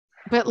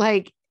but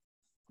like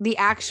the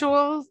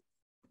actual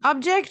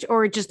object,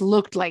 or it just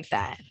looked like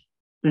that?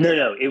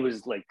 No, it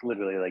was like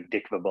literally like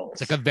Dick Balls.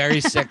 It's like a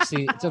very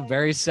sexy. It's a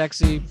very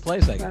sexy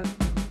place, I guess.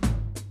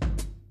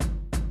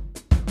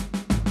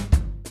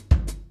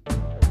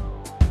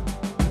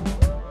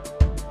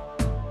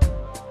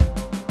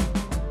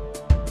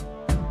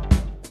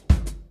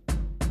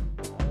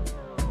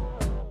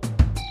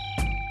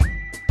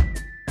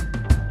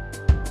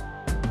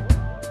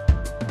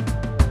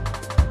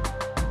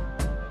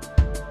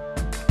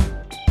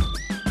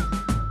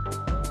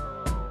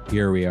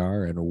 Here we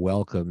are, and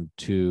welcome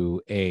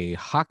to a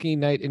Hockey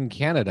Night in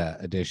Canada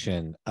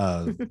edition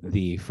of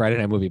the Friday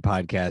Night Movie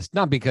Podcast.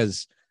 Not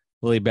because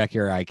Lily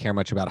Becker or I care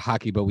much about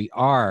hockey, but we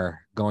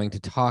are going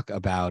to talk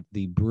about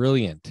the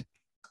brilliant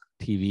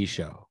TV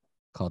show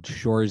called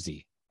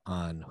Shoresy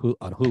on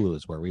Hulu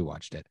is where we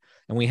watched it.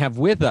 And we have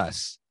with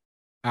us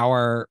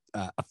our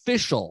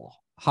official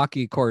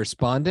hockey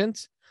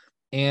correspondent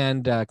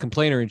and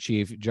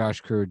complainer-in-chief,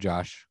 Josh Crew.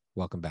 Josh,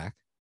 welcome back.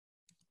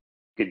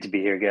 Good to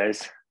be here,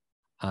 guys.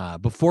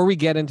 Before we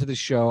get into the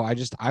show,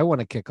 I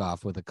want to kick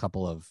off with a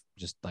couple of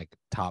just like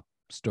top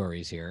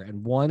stories here.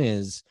 And one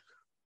is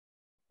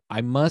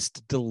I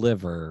must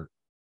deliver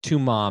to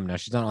Mom. Now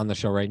she's not on the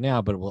show right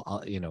now, but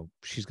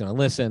she's going to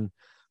listen.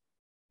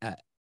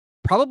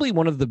 Probably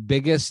one of the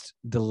biggest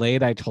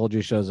delayed I Told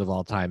You shows of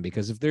all time,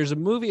 because if there's a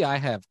movie I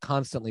have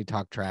constantly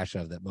talked trash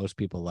of that most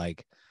people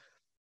like,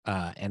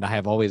 and I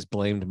have always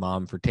blamed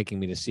Mom for taking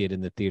me to see it in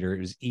the theater,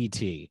 it was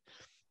E.T.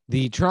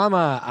 The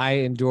trauma I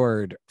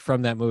endured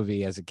from that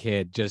movie as a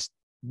kid, just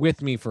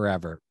with me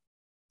forever.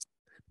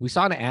 We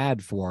saw an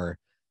ad for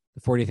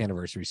the 40th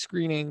anniversary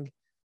screening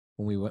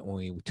when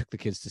we took the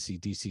kids to see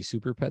DC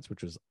Super Pets,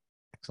 which was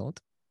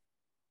excellent.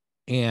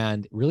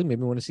 And it really made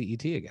me want to see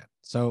E.T. again.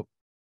 So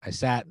I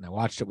sat and I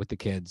watched it with the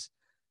kids.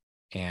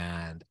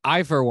 And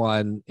I, for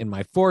one, in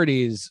my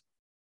 40s,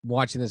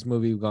 watching this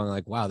movie going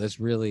like, wow, this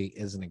really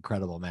is an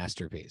incredible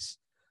masterpiece.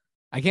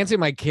 I can't say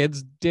my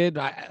kids did.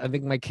 I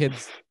think my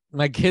kids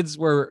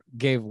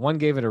gave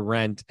it a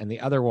rent, and the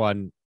other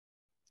one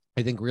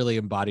I think really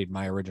embodied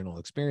my original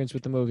experience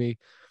with the movie.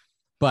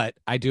 But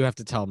I do have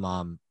to tell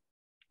Mom,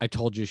 I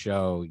told you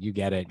show, you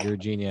get it, you're a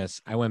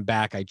genius. I went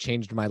back, I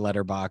changed my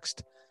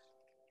Letterboxd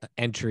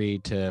entry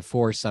to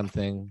 4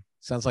 something.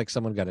 Sounds like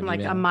someone got an like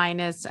email. a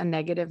minus, a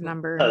negative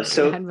number. Oh,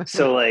 so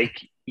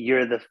like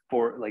you're the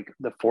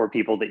 4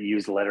 people that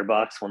use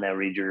Letterboxd will now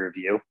read your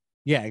review.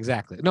 Yeah,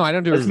 exactly. No, I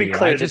don't do. Let's be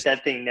clear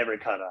that thing never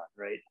caught on,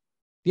 right?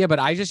 Yeah, but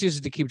I just use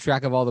it to keep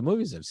track of all the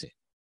movies I've seen.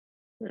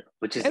 Yeah,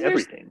 which is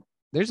everything.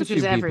 There's a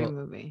few every people.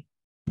 Movie.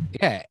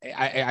 Yeah,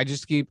 I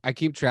just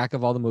keep track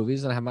of all the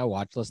movies, and I have my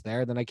watch list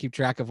there. Then I keep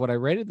track of what I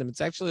rated them. It's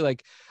actually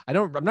like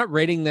I'm not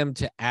rating them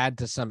to add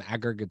to some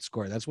aggregate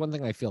score. That's one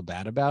thing I feel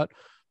bad about.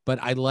 But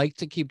I like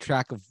to keep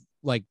track of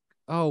like,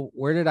 oh,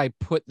 where did I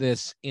put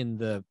this in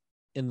the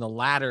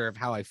ladder of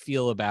how I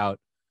feel about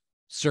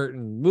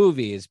certain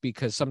movies,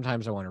 because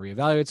sometimes I want to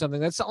reevaluate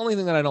something. That's the only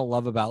thing that I don't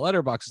love about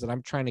Letterboxd, is that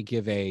I'm trying to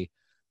give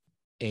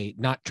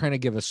not trying to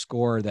give a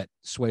score that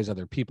sways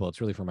other people.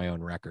 It's really for my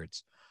own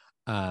records.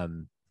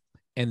 And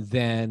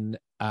then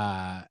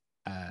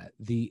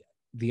the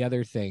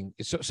other thing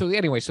is, so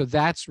anyway, so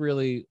that's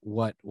really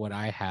what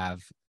I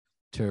have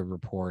to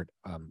report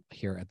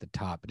here at the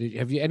top.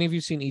 Have any of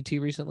you seen E.T.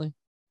 recently?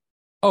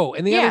 Oh,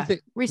 and the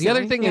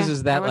other thing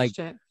is that like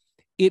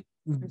it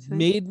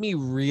made me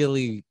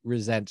really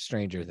resent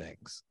Stranger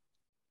Things.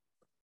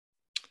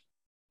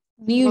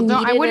 You needed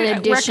an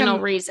additional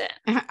reason.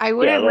 I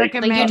wouldn't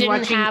recommend you didn't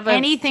watching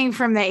anything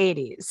from the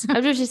 80s.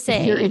 I was just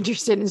saying, if you're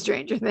interested in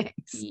Stranger Things.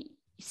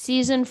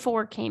 Season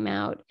 4 came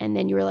out, and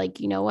then you were like,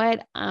 you know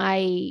what?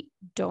 I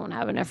don't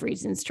have enough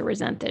reasons to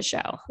resent this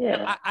show.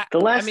 Yeah, the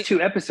last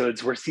 2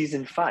 episodes were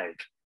season 5.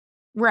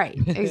 Right,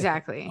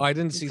 exactly. Oh, I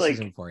didn't see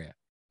season 4 yet.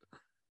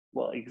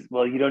 Well,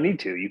 you don't need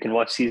to. You can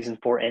watch season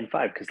 4 and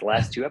 5 because the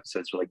last 2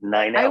 episodes were like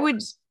 9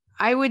 hours.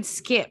 I would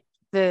skip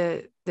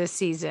the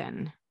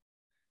season.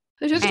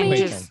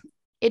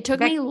 It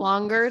took me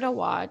longer to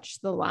watch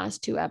the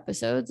last 2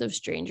 episodes of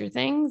Stranger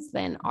Things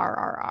than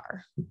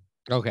RRR.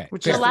 Okay.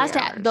 Which the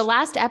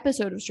last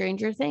episode of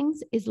Stranger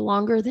Things is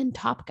longer than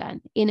Top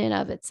Gun in and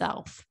of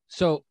itself.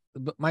 So,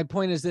 but my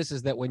point is this,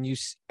 is that when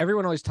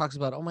everyone always talks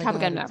about, oh my Top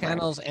God, it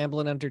channels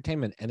Amblin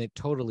Entertainment, and it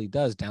totally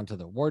does, down to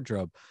the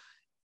wardrobe.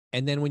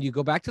 And then when you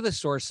go back to the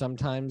source,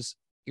 sometimes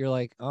you're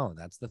like, oh,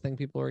 that's the thing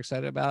people are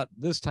excited about.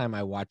 This time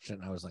I watched it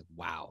and I was like,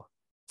 wow,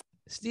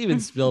 Steven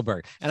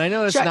Spielberg. And I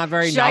know it's not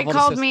very novel. Shai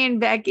called me and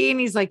Becky, and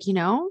he's like,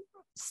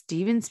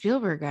 Steven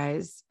Spielberg,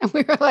 guys. And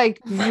we were like,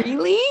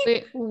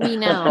 really? We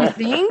know. I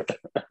think?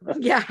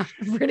 Yeah,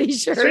 I'm pretty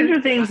sure. Stranger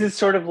Things is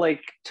sort of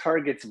like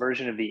Target's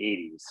version of the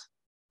 80s.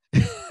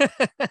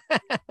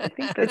 I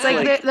think it's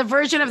like the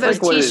version of those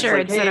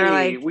t-shirts that are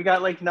like, we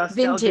got like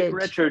nostalgic vintage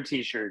retro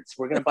t-shirts.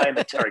 We're going to buy them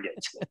at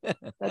Target.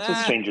 That's what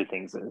Stranger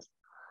Things is.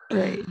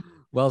 Right.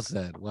 Well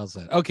said. Well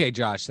said. Okay,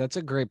 Josh, that's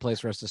a great place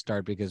for us to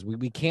start because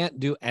we can't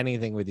do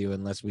anything with you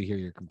unless we hear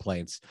your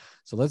complaints.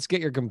 So let's get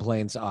your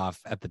complaints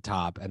off at the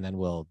top, and then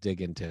we'll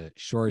dig into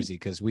Shoresy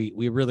because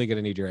we're really going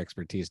to need your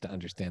expertise to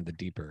understand the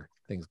deeper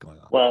things going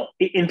on. Well,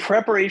 in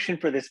preparation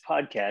for this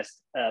podcast,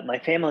 my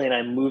family and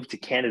I moved to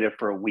Canada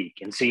for a week,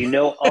 and so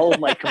all of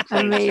my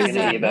complaints are going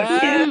to be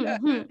about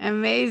Canada.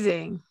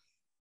 Amazing.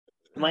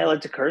 Am I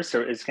allowed to curse,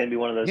 or is it going to be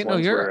one of those Yeah, no,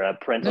 ones you're- where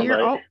parental?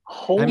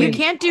 You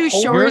can't do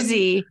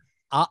Shoresy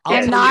I'll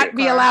and Yeah, not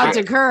be allowed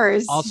to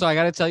curse. Also, I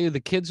got to tell you, the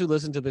kids who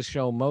listen to the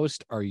show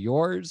most are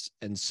yours,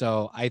 and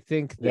so I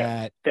think Yeah,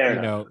 that fair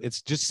enough.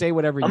 it's just say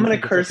whatever. I'm you going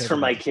think to is curse okay for to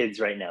my do. kids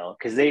right now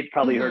because they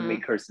probably heard me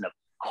curse enough.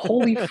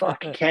 Holy fuck,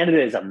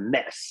 Canada is a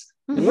mess.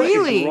 What is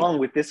Really? wrong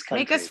with this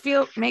country? Make us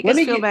feel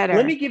Let better.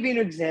 Let me give you an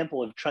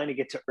example of trying to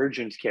get to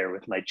urgent care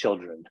with my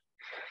children.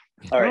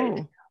 All right.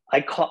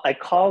 Oh. I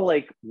call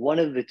like one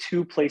of the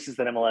two places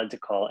that I'm allowed to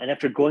call. And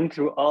after going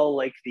through all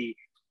like the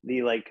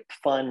like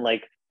fun,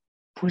 like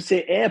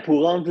pousser un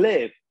pour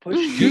anglais, push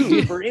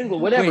two for English,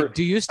 whatever. Wait,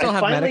 do you still I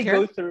have finally Medicare?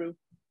 go through.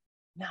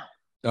 No,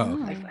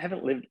 Oh, I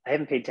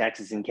haven't paid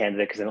taxes in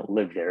Canada because I don't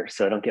live there,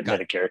 so I don't get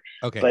Got it. Medicare.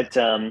 okay. But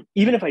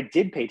even if I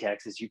did pay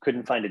taxes, you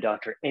couldn't find a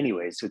doctor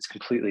anyway, so it's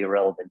completely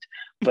irrelevant.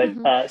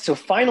 But so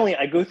finally,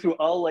 I go through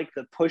all like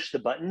the push the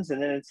buttons,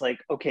 and then it's like,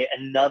 okay,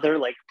 another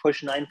like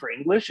push 9 for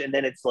English, and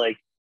then it's like,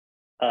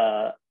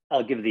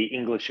 I'll give the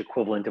English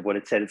equivalent of what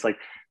it said. It's like,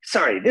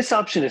 sorry, this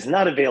option is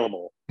not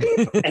available,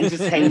 and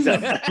just hangs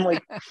up. I'm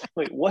like,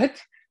 wait, what?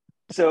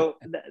 So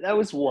that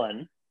was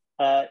one.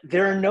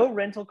 There are no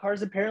rental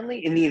cars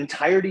apparently in the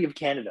entirety of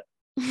Canada.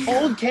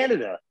 All of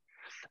Canada.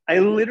 I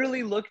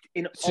literally looked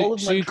in all of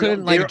So you Montreal.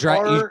 couldn't like There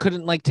drive. You are-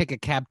 couldn't like take a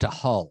cab to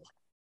Hull.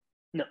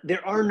 No,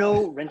 there are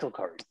no rental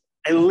cars.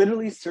 I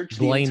literally searched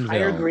the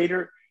entire Blainville.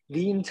 greater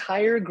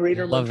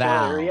Montreal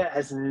Laval. area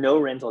has no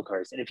rental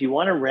cars. And if you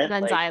want to rent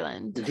Guns like,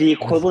 Island. the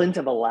equivalent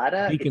of a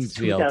Lada, it's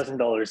Beaconsfield.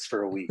 $2,000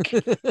 for a week.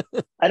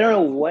 I don't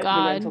know what the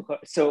God. rental car.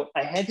 So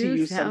I had to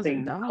use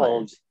something $2,000.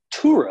 called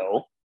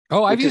Turo.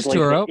 Oh, I've which is used like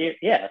Turo.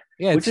 yeah,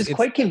 Yeah, which is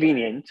quite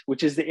convenient,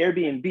 which is the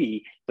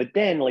Airbnb. But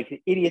then, like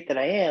the idiot that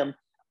I am,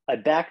 I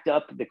backed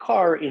up the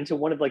car into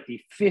one of like the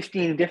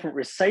 15 different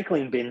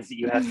recycling bins that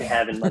you have to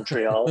have in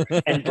Montreal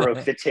and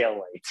broke the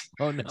taillight.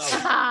 Oh no.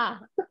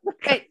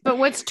 Hey, but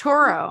what's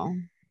Toro?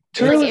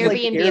 Turo Like is like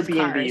Airbnb of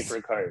Airbnb cars.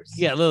 for cars.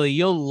 Yeah, Lily,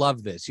 you'll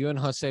love this. You and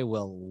Jose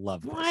will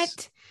love this.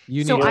 What?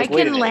 You So need, I wait a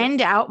can minute.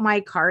 lend out my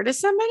car to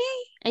somebody?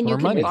 And you For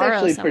can money. It's borrow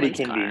actually pretty someone's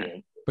car.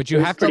 convenient. but you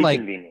It's have to pretty like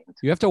convenient.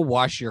 you have to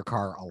wash your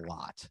car a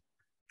lot.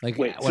 Like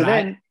Wait, when so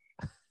then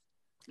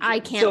I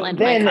can't so lend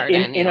my then car to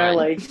in our anyone.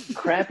 like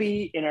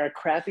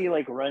crappy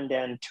like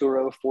rundown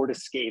Turo Ford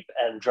Escape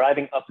and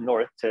driving up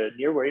north to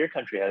near where your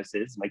country house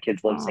is. My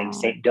kids love saying Oh.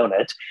 St.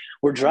 Donut.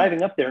 We're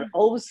driving up there and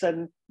all of a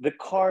sudden the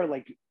car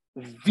like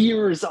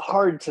veers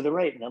hard to the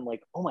right. And I'm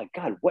like, oh my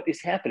God, what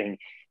is happening?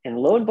 And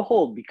lo and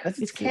behold, because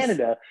it's It's this-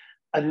 Canada,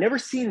 I've never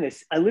seen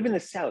this. I live in the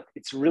South.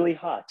 It's really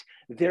hot.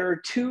 There are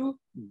two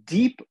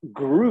deep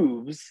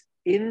grooves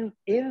in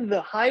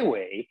the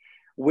highway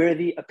where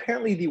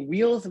apparently the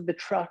wheels of the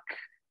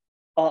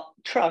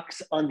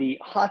trucks on the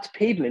hot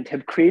pavement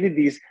have created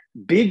these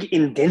big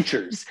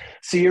indentures.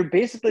 So you're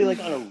basically like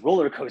on a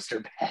roller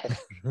coaster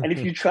path. And if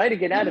you try to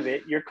get out of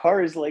it, your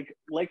car is like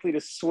likely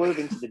to swerve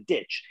into the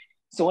ditch.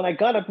 So when I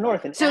got up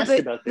north and So asked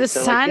about the this,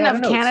 they're sun like, yeah, I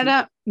of don't know,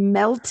 Canada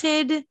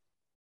melted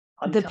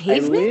the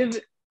pavement?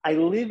 I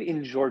live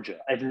in Georgia.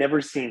 I've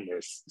never seen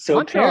this. So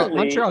apparently,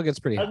 Montreal gets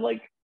pretty hot. I'm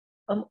like,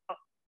 I'm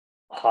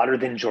hotter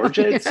than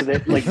Georgia, so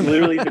that like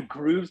literally the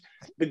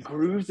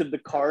grooves of the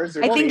cars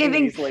are. I think creating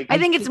these, like, I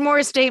think it's more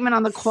a statement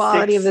on the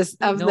quality of this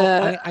of No,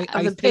 the I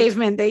of the think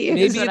pavement they use.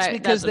 Maybe what it's I-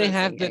 because that's what they I was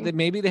have to. thinking.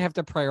 Maybe they have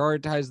to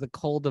prioritize the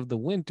cold of the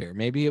winter.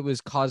 Maybe it was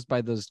caused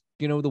by those,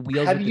 the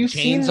wheels Have with you the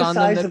seen chains the on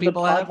them size that of the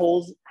people have.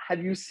 potholes?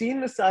 Have you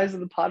seen the size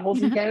of the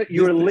potholes in Canada?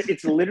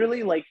 It's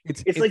literally like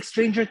it's like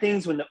Stranger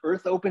Things when the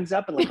earth opens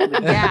up and like all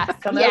the Yeah.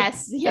 dust come out.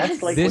 Yes. Yes.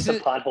 That's like This what is-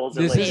 the potholes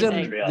are This like is in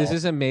amazing. Montreal. this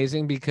is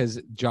amazing because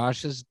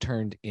Josh has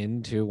turned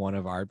into one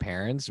of our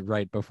parents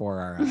right before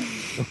our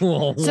eyes.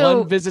 So-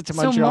 One visit to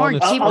so Montreal. more and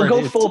it's keep- I'll go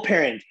already- full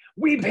parent.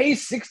 We pay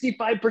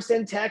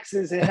 65%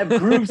 taxes and have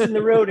grooves in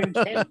the road and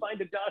can't find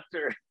a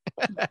doctor.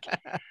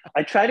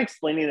 I tried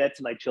explaining that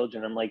to my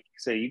children. I'm like,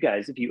 so you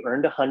guys, if you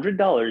earned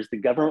 $100, the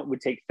government would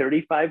take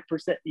 35%.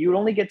 You would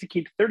only get to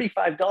keep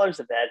 $35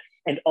 of that.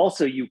 And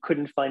also you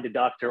couldn't find a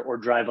doctor or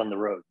drive on the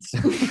roads.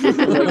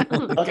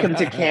 Welcome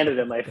to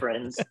Canada, my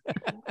friends.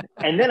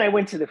 And then I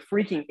went to the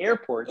freaking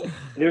airport.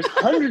 There's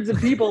hundreds of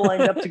people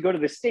lined up to go to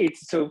the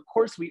States. So of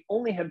course we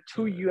only have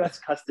 2 US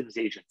customs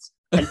agents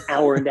an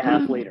hour and a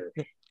half later.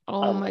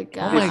 Oh my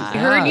god. my I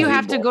heard you God.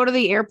 have to go to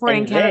the airport in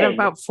And Canada then-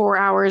 about 4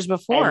 hours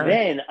before. And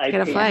then I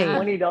Get a paid flight.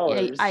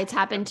 $20. Yeah, it's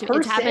happened to per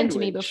it's happened to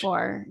me sandwich.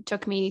 before. It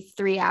took me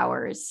 3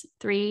 hours,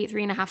 three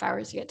and a half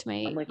hours to get to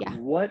my I'm like, yeah.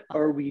 what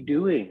are we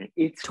doing?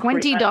 It's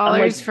 $20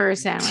 I'm like, for a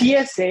sandwich.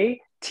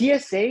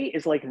 TSA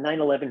is like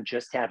 9/11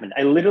 just happened.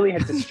 I literally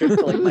had to strip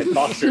to like my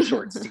boxer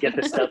shorts to get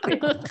the stuff in.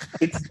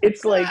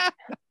 It's like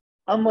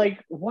I'm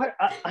like, what?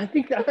 I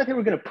thought they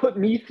were going to put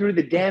me through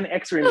the damn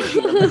X-ray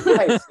machine. I'm like,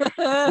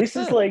 guys, this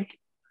is like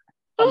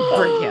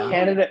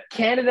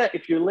Canada.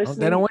 If you're listening,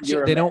 they don't want you.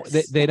 you're a They don't.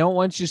 mess. They don't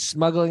want you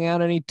smuggling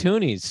out any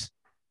toonies.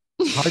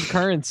 Hard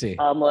currency.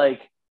 I'm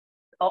like,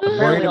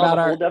 apparently all about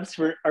the our- holdups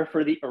are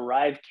for the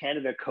Arrive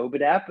Canada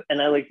COVID app,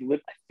 and I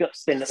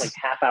spend like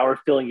half hour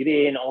filling it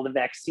in, all the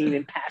vaccine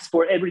and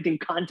passport, everything,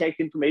 contact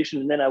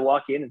information, and then I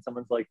walk in and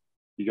someone's like,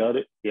 "You got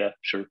it? Yeah,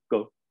 sure,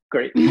 go."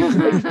 Great.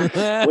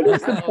 What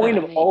is the point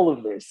of all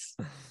of this?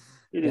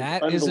 It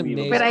That is unbelievable.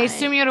 amazing. But I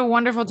assume you had a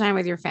wonderful time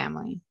with your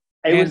family.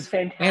 It And- was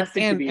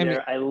fantastic and- to be and-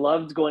 there. I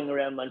loved going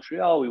around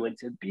Montreal. We went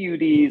to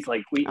Beauties.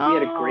 Like we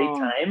had a great Oh,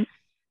 time.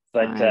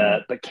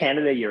 fun. But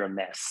Canada, you're a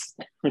mess.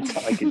 That's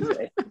all I can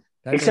say.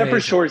 That's Except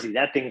amazing. for Shorzy,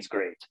 that thing's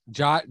great.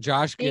 Josh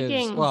gives.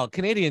 Speaking- Well,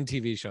 Canadian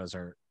TV shows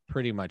are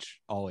pretty much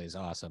always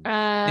awesome.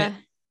 Yeah,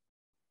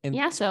 and-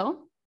 so.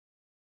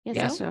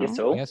 Yeah, so. so. Yes,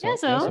 so. Yes, Yeah,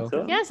 so.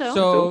 so. Yeah, so.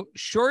 So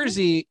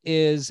Shorzy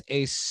is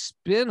a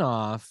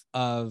spin-off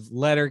of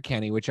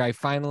Letterkenny, which I've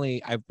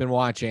been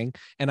watching,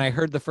 and I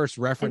heard the first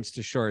reference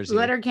to Shorzy.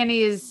 Letterkenny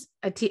is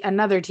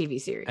another TV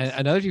series.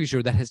 Another TV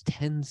show that has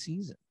 10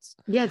 seasons.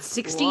 Yeah, it's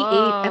 68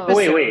 Whoa.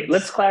 episodes. Oh, wait.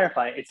 Let's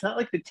clarify. It's not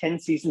like the 10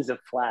 seasons of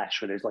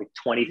Flash where there's like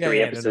 23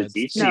 Yeah, episodes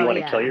no, each. So No, you want to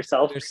yeah. kill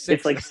yourself? There's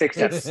It's like 6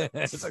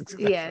 episodes.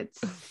 Yeah,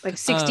 it's like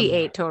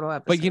 68 total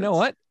episodes. But you know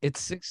what?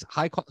 It's 6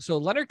 high quality. So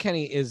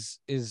Letterkenny is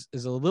a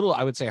little,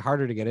 I would say,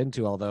 harder to get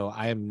into. Although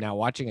I am now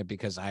watching it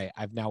because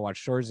I've now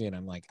watched Shorzy, and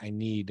I'm like, I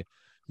need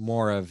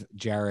more of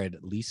Jared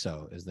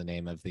Leto is the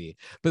name of the.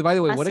 But by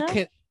the way, what a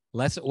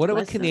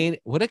Lesso. Canadian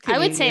I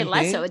would say thing-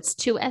 Lesso. It's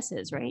 2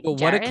 S's, right? But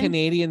what a Jared?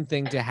 Canadian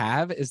thing to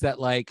have is that,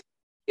 like,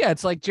 yeah,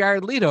 it's like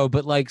Jared Leto,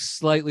 but like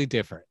slightly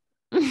different.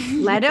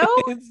 Leto?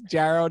 It's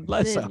Jared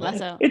Leto.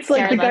 Lesso. It's like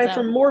Jared the guy Leto.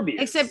 from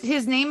Morbius. Except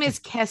his name is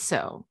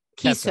Kesso.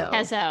 Kesso.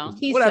 Kesso.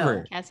 Kesso.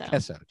 Whatever. Kesso.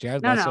 Kesso.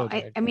 Jared No, Leto. no.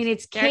 Jared I mean,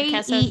 it's Jared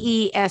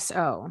Kesso.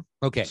 Keeso.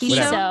 okay. Kesso.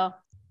 Whatever. Kesso.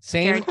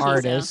 Same Jared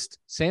Keeso.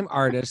 same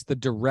artist, the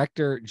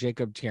director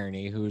Jacob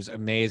Tierney, who's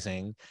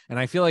amazing, and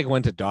I feel like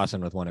went to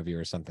Dawson with one of you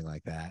or something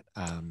like that.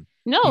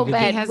 No, Even-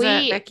 but He has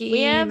we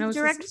Becky have knows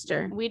his direct.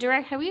 sister. We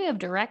have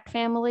direct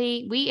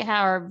family. We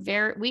are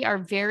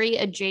very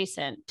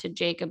adjacent to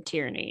Jacob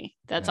Tierney.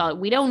 That's Yeah. all.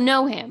 We don't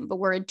know him, but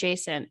we're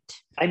adjacent.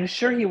 I'm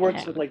sure he works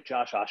Yeah. with like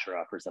Josh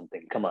Osheroff or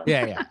something. Come on.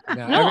 Yeah.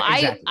 No,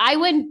 exactly. I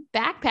went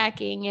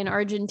backpacking in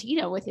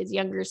Argentina with his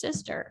younger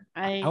sister.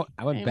 I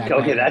went back.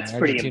 Okay, in that's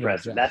pretty Argentina with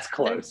impressive. Josh. That's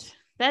close.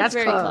 That's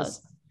very close.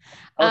 close.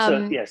 Also,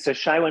 Um, yeah, so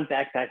Shai went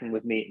backpacking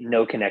with me.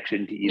 No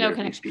connection to either No of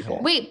these connection. people.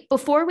 Wait,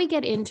 before we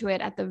get into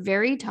it, at the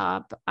very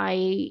top,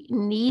 I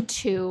need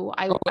to.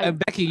 And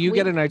Becky, you we-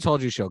 get an I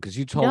Told You show because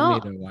you told No, me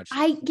to watch.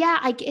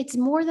 It's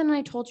more than an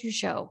I Told You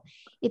show.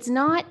 It's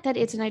not that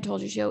it's an I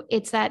Told You show.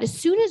 It's that as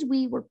soon as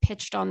we were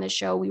pitched on the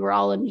show, we were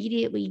all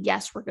immediately,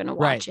 yes, we're going to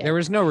Right. watch it. There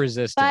was no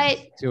resistance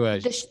But to a.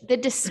 The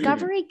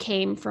discovery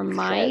came from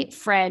my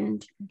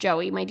friend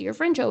Joey, my dear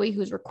friend Joey,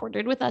 who's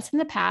recorded with us in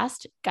the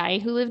past, guy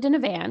who lived in a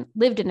van,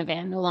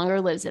 no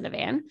longer lives in a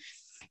van.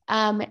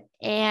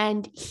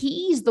 And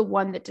he's the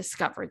one that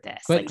discovered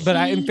this. But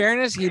in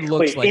fairness, he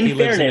looks Wait, like in he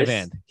lives in a fairness,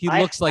 van. He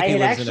looks like I he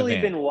had lives in a actually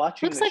van. been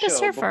watching Looks the like a show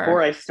surfer.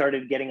 before I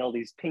started getting all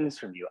these pings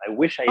from you. I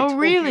wish I Oh, told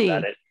really? you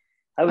about it.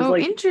 I was Oh,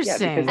 like,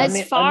 interesting. Yeah, because As I'm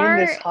in this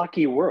far-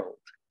 hockey world.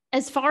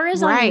 As far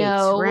as I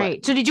know,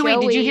 right. So did you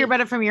Did you Joey- hear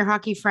about it from your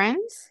hockey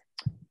friends?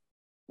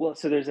 Well,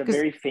 so there's a 'Cause-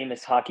 very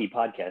famous hockey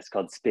podcast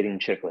called Spitting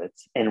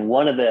Chicklets, and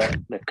one of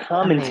the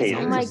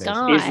commentators oh my is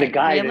god, is the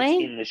guy that's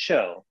really? in the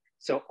show.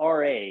 So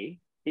RA,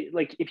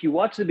 like if you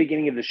watch the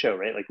beginning of the show,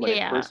 right? Like when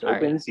Yeah, it first RA.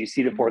 opens, you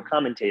see the 4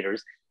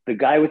 commentators. The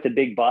guy with the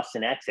big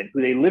Boston accent,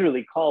 who they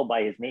literally call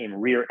by his name,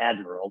 Rear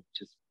Admiral,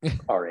 which is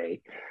RA,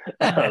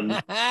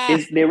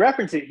 they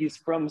reference it. He's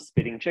from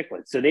Spitting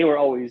Chicklets, so they were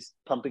always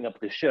pumping up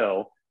the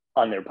show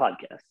on their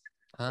podcast.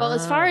 Well,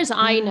 as far as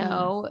I Mm.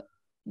 know,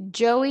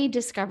 Joey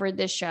discovered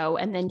this show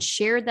and then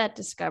shared that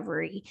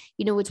discovery.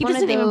 You know, it's He one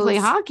doesn't of those even play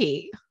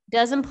hockey.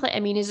 doesn't play.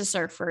 I mean, he's a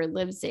surfer,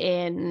 lives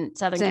in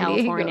Southern San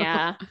Diego.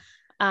 California.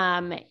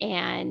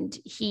 And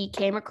he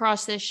came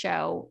across this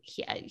show.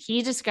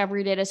 He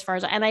discovered it as far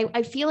as, and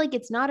I feel like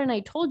it's not an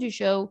I Told You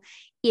show.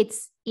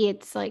 It's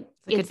like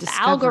a it's the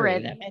discovery.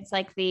 algorithm. It's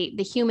like the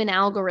human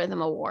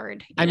algorithm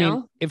award. You I know?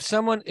 mean, if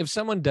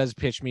someone does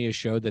pitch me a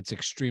show that's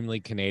extremely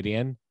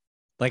Canadian,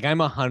 like I'm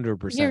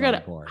 100% you're on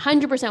gonna board.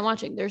 100%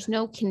 watching. There's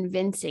no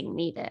convincing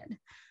needed.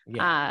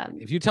 Yeah.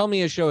 If you tell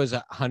me a show is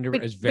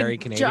is very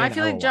Canadian, I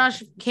feel will like watch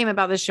Josh it. came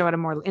about this show in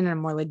a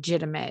more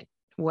legitimate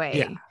way.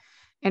 Yeah.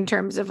 In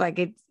terms of like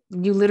it,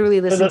 you literally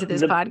listen to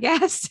this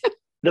podcast.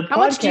 The How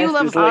much do you podcast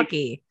love is like-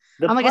 hockey?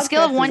 the On like a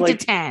scale of podcast is 1 to like-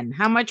 10,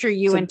 how much are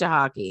you So- into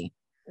hockey?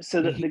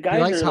 So the He guys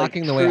likes are like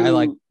hockey the way I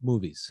like true-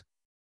 movies.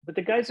 But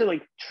the guys are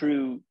like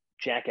true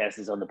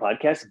jackasses on the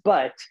podcast,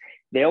 but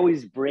they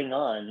always bring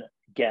on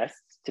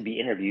guests to be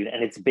interviewed.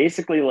 And it's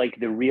basically like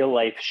the real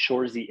life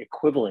Shorzy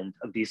equivalent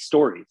of these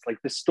stories. Like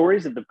the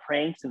stories of the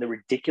pranks and the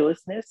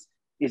ridiculousness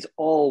is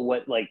all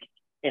what like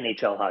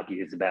NHL hockey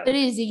is about. But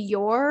is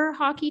your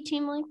hockey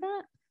team like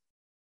that?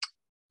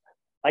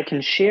 I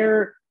can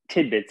share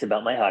tidbits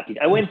about my hockey.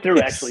 I went through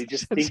actually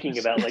just thinking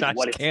about like Josh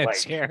what it's can't like.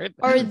 share it.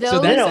 Are So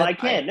those- that's No, it. I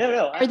can't.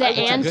 No. Are the I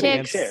want to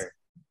antics- share.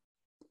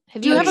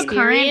 Have Do you have a current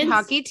experienced-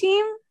 hockey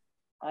team?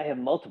 I have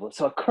multiple.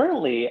 So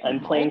currently, I'm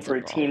playing for a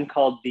Multiple. team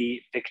called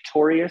the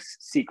Victorious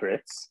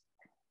Secrets.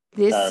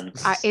 This Um,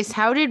 is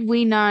how did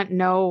we not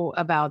know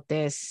about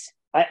this?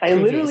 I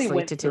literally Previously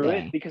went to through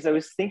today. it because I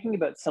was thinking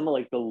about some of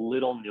like the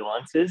little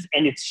nuances,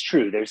 and it's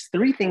true. There's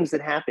three things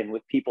that happen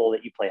with people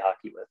that you play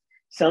hockey with.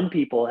 Some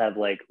people have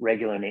like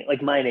regular name,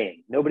 like my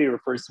name. Nobody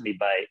refers to me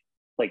by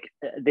like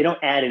they don't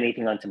add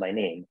anything onto my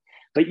name.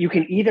 But you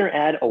can either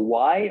add a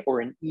Y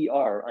or an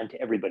ER onto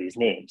everybody's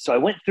name. So I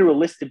went through a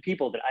list of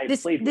people that I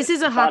This played with. this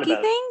is a and thought hockey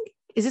about- thing?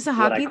 Is this a what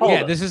I hockey call thing? Yeah,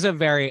 them. this is a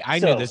very. I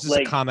So, knew this is a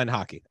like- common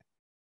hockey thing.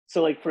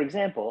 So, like for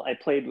example, I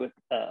played with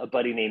a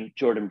buddy named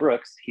Jordan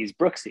Brooks. He's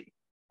Brooksy.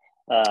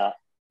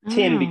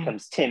 Tim Oh.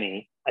 becomes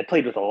Timmy. I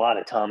played with a lot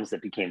of Toms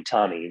that became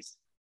Tommies.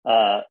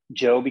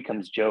 Joe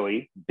becomes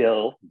Joey.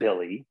 Bill,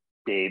 Billy.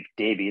 Dave,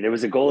 Davey. There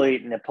was a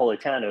goalie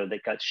Napolitano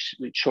that got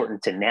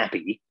shortened to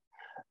Nappy.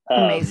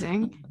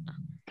 Amazing.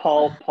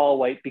 Paul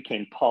White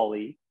became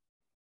Paulie.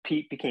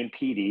 Pete became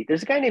Petey.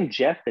 There's a guy named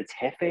Jeff that's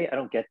Jefe. I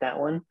don't get that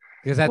one.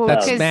 Because that's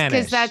Because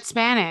Spanish. that's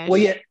Spanish. Well,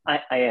 yeah,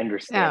 I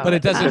understand. Oh. but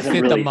it doesn't, fit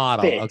the really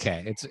model. fit.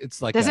 Okay,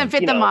 it's like Doesn't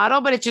fit you the know.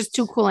 model, but it's just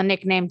too cool a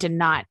nickname to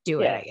not do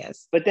it, Yeah. I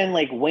guess. But then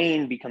like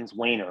Wayne becomes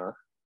Wayner.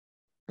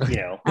 You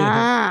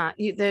know.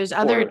 There's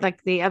other Or-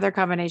 like the other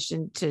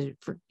combination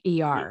for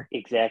ER.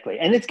 Exactly.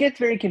 And it gets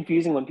very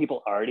confusing when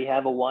people already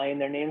have a Y in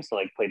their name. So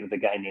like played with a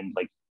guy named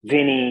like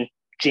Vinny,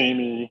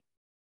 Jamie,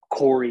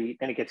 Corey,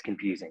 then it gets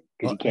confusing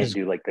because Well, you can't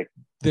do like the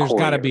There's Corey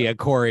got to or- be a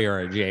Corey or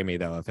a Jamie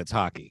though if it's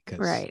hockey. 'Cause-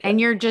 Right. And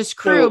you're just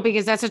crew So-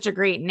 because that's such a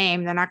great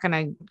name. They're not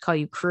gonna call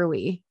you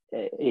crewy.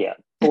 yeah,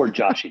 or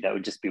Joshy. That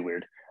would just be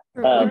weird.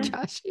 Or Um,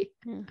 Joshy.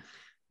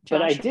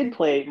 But I Josh, did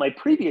play my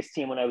previous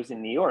team when I was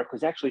in New York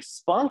was actually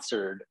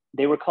sponsored.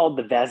 They were called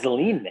the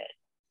Vaseline Men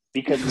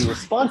because we were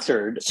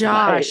sponsored. by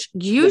Josh,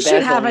 you the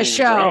should have a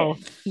Vaseline show.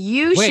 brand.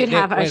 You should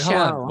have a hold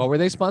on. show. What were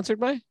they sponsored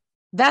by? We were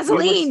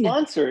Vaseline.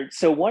 sponsored.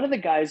 So one of the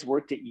guys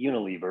worked at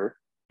Unilever,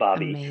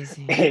 Bobby,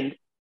 Amazing. and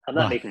I'm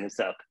not Wow. making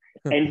this up.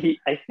 And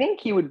I think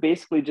he would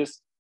basically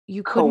just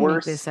You couldn't make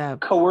coerce this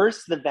up.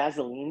 coerce the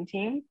Vaseline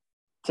team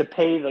to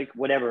pay like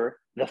whatever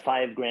the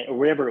 $5,000 or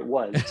whatever it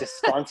was to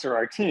sponsor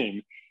our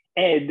team,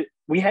 and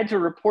we had to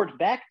report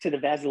back to the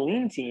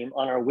Vaseline team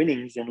on our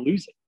winnings and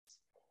losings.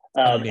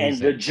 And the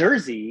Amazing.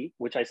 jersey,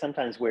 which I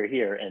sometimes wear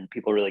here, and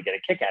people really get a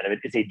kick out of it,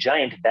 is a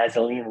giant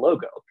Vaseline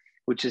logo,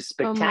 which is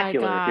Oh my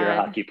spectacular if you're a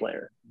God. hockey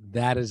player.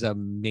 That is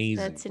amazing.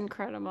 That's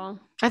incredible.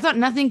 I thought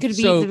nothing could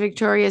beat So- the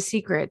Victoria's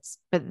Secrets,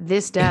 but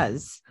this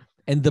does.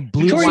 And the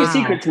blue. Victoria's Wow.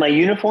 Secrets, my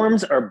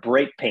uniforms are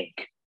bright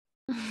pink.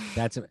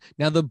 That's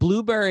now the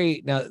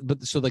blueberry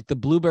but so like the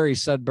blueberry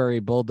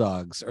Sudbury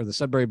Bulldogs or the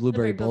Sudbury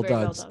Blueberry Blueberry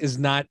Bulldogs Bulldogs.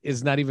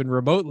 is not even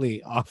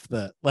remotely off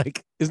the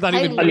like is not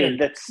I even I weird. mean,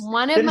 that's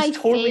One of that is my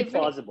totally favorite-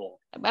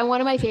 plausible. And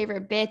one of my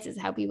favorite bits is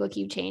how people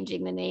keep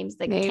changing the names,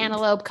 like Names.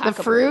 cantaloupe, The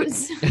fruit.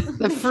 cockaboos.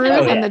 The fruit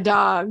Oh, yeah. and the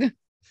dog.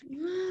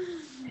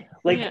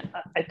 Like Yeah.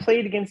 I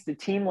played against a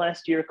team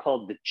last year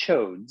called the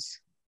Chodes.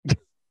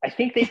 I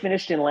think they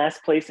finished in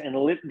last place and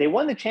they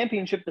won the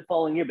championship the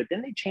following year, but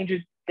then they changed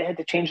it. They had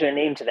to change their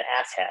name to the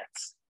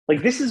Asshats.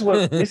 Like this is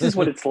what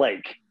it's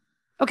like.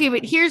 Okay,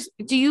 but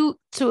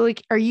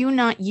are you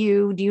not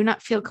you? Do you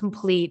not feel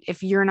complete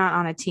if you're not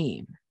on a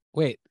team?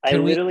 Wait, I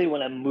can we literally,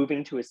 when I'm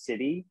moving to a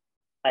city,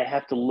 I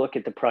have to look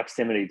at the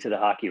proximity to the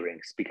hockey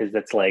rinks because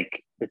that's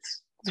like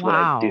it's what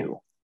Wow. I do.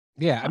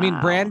 Yeah, I mean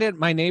Wow. Brandon,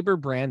 my neighbor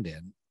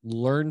Brandon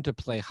learned to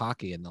play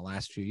hockey in the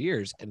last few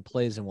years and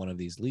plays in one of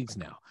these leagues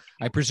now.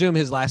 I presume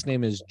his last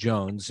name is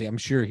Jones. I'm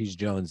sure he's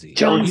Jonesy.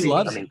 Jonesy, He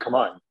loves I mean, it. come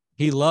on.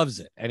 He loves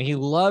it, and he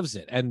loves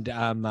it. And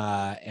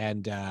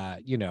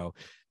you know,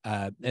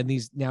 and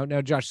these now,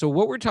 Josh. So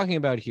what we're talking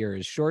about here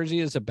is Shorzy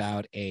is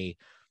about a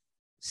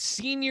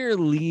senior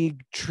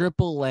league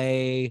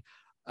AAA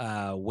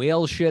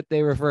whale shit.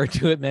 They refer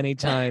to it many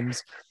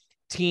times.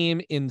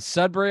 Team in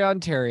Sudbury,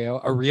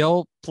 Ontario, a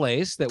real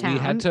place that we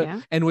had to. Town,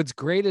 yeah. And what's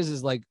great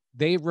is like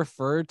they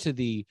refer to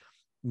the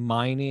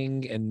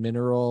mining and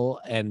mineral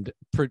and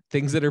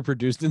things that are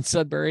produced in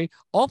Sudbury,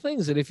 all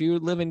things that if you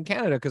live in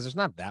Canada, because there's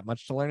not that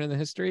much to learn in the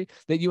history,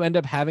 that you end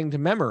up having to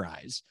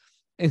memorize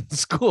in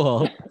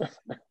school.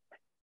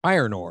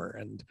 Iron ore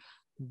and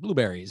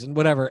blueberries and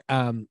whatever.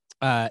 And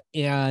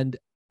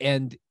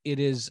it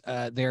is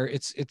there.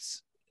 It's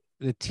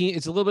the team.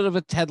 It's a little bit of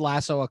a Ted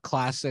Lasso, a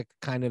classic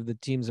kind of the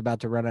team's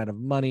about to run out of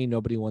money.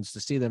 Nobody wants to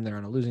see them. They're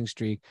on a losing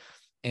streak.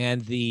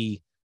 And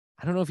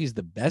I don't know if he's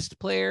the best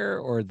player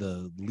or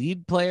the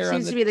lead player.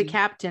 Seems on to be the team.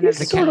 captain of He's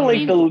the sort of like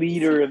team. the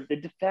leader of the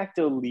de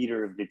facto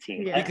leader of the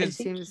team. Yeah, I it think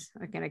seems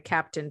like in a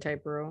captain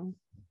type role.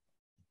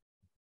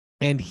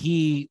 And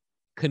he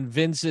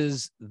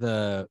convinces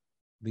the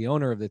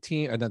owner of the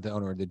team, or not the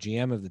owner, the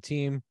GM of the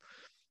team,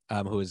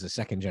 who is a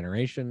second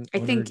generation. I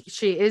owner, think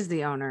she is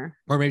the owner.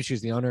 or maybe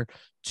she's the owner,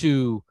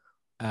 to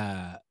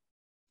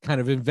kind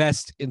of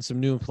invest in some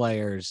new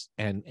players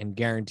and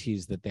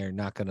guarantees that they're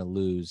not going to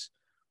lose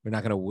We're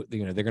not going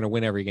to, they're going to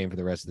win every game for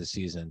the rest of the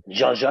season.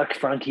 Jean-Jacques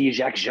Frankie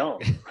Jacques Jean.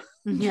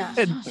 Yeah.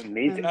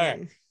 Amazing. All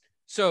right.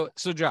 So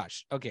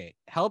Josh, okay,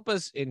 help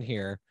us in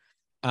here.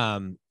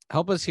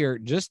 Help us here.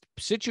 Just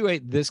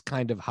situate this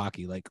kind of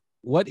hockey. Like,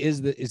 what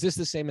is this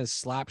the same as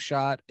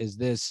Slapshot? Is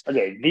this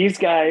okay? These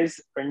guys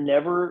are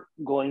never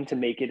going to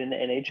make it in the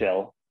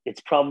NHL.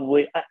 It's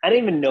probably, I don't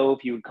even know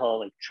if you would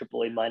call it like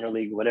AAA minor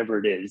league, whatever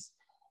it is.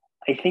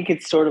 I think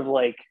it's sort of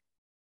like,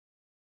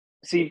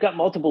 so you've got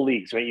multiple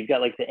leagues, right? You've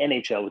got like the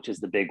NHL, which is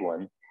the big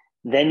one.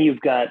 Then you've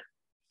got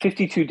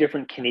 52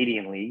 different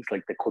Canadian leagues,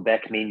 like the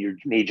Quebec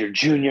Major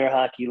Junior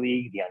Hockey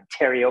League, the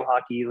Ontario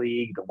Hockey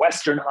League, the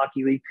Western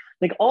Hockey League.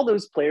 Like all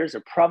those players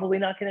are probably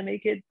not going to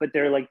make it, but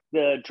they're like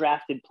the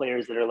drafted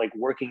players that are like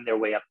working their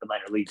way up the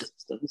minor league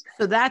systems.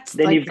 So that's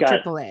then like you've the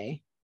got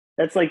AAA.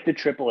 That's like the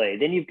AAA.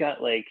 Then you've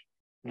got like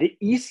the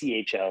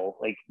ECHL,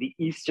 like the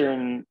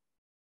Eastern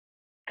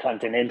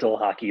Continental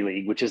Hockey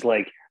League, which is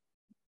like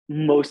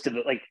most of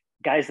it, like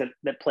guys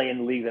that play in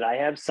the league that I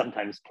have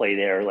sometimes play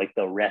there, like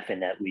the ref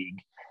in that league.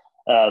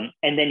 And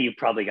then you've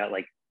probably got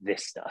like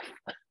this stuff.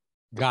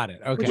 Got it.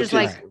 Okay. Which is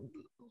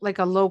like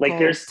a local like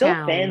there's still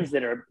town. fans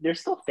that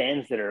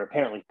are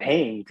apparently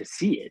paying to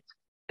see it,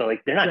 but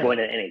like they're not Right. going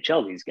to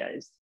NHL, these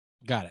guys.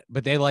 Got it.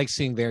 But they like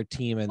seeing their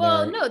team and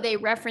No, they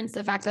reference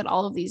the fact that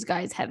all of these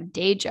guys have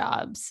day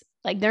jobs.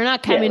 Like they're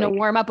not coming to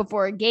warm up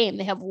before a game.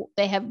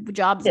 They have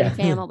jobs and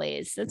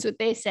families. That's what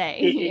they say,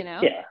 you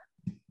know? Yeah.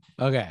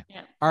 Okay.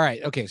 Yeah. All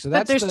right. Okay. So But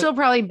that's they're still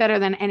probably better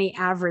than any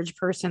average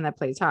person that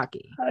plays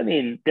hockey. I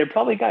mean, they're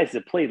probably guys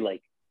that played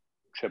like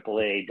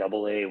AAA,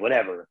 AA,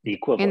 whatever, the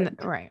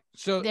equivalent. Right.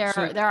 so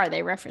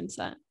They reference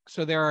that.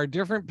 So there are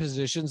different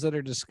positions that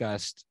are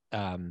discussed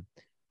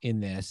in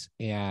this.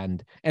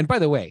 And by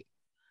the way,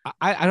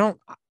 I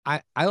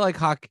like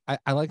hockey.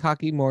 I like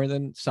hockey more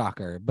than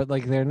soccer, but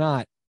like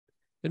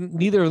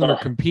neither of them are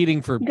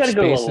competing for You got to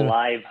go space. to a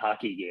live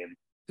hockey game.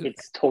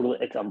 It's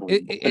unbelievable.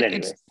 But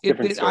anyway,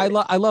 different story.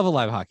 I love a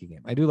live hockey game.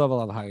 I do love a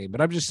live hockey game,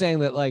 but I'm just saying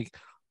that like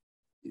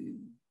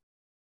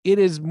it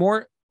is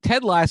more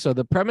Ted Lasso.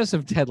 The premise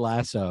of Ted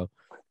Lasso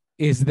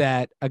is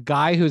that a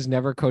guy who's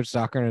never coached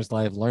soccer in his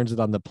life learns it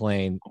on the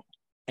plane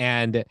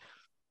and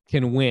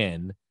can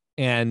win.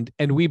 And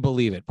we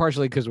believe it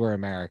partially because we're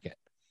American,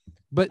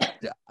 but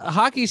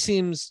hockey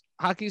seems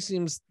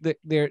that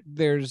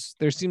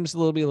there seems a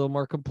little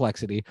more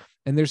complexity,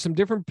 and there's some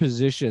different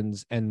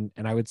positions and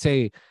I would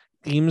say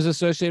themes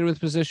associated with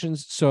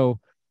positions. So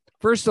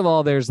first of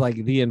all, there's like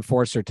the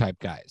enforcer type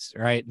guys,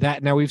 right?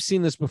 That now we've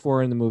seen this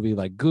before in the movie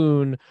like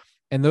Goon,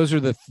 and those are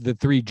the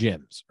three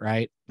gyms,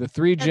 right? The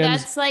three gyms.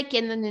 That's like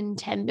in the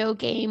Nintendo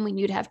game when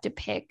you'd have to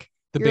pick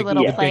your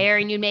little player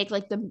and you make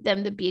like the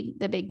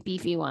big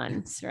beefy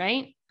ones,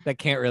 right? That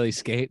can't really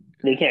skate.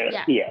 They can't.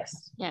 Yeah.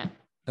 Yes. Yeah.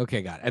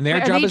 Okay, got it. And their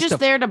Are job they is just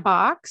there to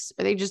box?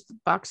 Are they just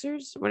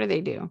boxers? What do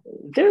they do?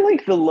 They're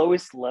like the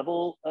lowest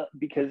level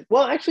because,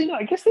 well, actually, no.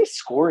 I guess they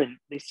score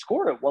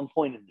at one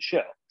point in the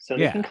show, so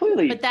they can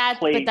clearly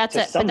play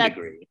to some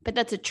degree. But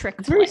that's a trick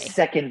It's play. very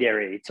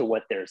secondary to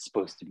what they're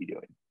supposed to be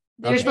doing.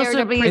 They're supposed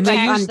there to be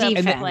protect on the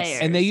defense.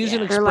 players, and they use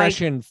an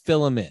expression,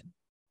 fill them in.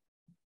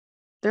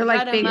 They're like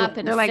Cut 'em up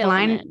and they're like fill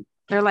 'em in.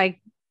 they're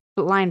like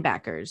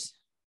linebackers.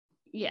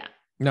 Yeah.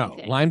 No,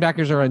 Okay.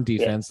 linebackers are on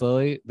defense,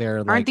 Lily. They're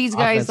like Aren't these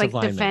guys like offensive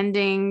linemen.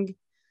 defending?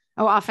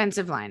 Oh,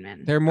 offensive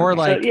linemen. They're more Okay.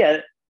 like So,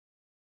 yeah.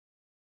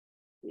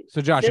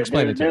 So Josh,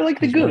 explain it to They're us, like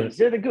the 'cause we're- goons.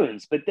 They're the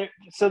goons, but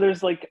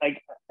there's like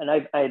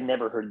I had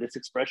never heard this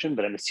expression,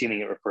 but I'm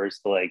assuming it refers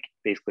to like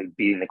basically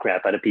beating the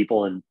crap out of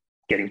people and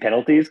getting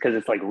penalties, because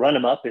it's like run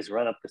them up is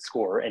run up the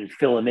score, and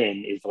fill them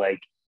in is like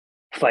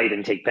fight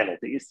and take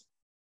penalties.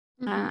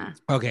 Ah,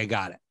 Okay,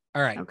 got it.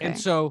 All right. Okay. And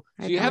so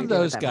I you had no have idea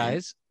what those that meant.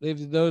 guys. They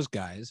have those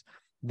guys.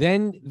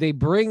 Then they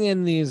bring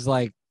in these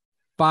like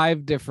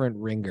 5 different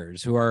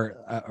ringers who are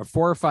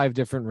 4 or 5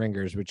 different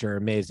ringers, which are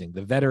amazing.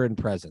 The veteran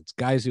presence,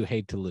 guys who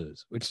hate to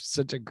lose, which is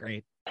such a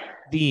great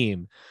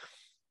theme.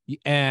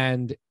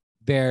 And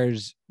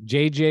there's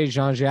JJ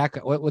Jean-Jacques.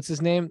 What's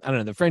his name? I don't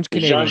know. The French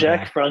Canadian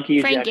Jean-Jacques Frankie,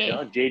 Frankie.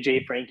 Jacques Jean,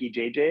 JJ Frankie,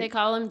 They JJ.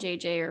 call him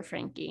JJ or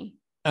Frankie.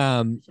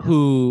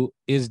 who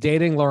is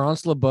dating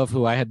Laurence Leboeuf,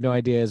 who I had no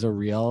idea is a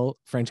real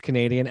French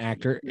Canadian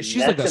actor. She's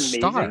like a That's amazing.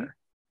 star.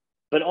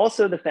 But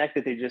also the fact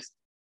that they just,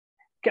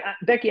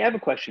 Becky, I have a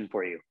question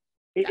for you.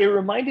 It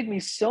reminded me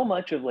so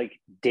much of like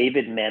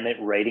David Mamet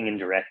writing and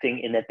directing,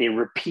 in that they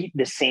repeat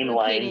the same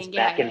lines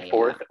back and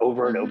forth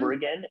over and over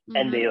again,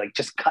 and they like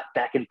just cut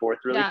back and forth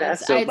really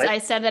fast. So I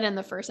said that in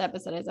the first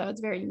episode. I thought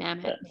it's very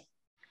Mamet.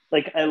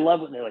 like I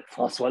love when they're like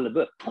François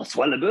Leboeuf,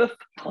 François Leboeuf,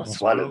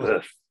 François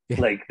Leboeuf.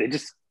 Like they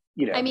just,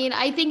 you know. I mean,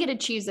 I think it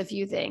achieves a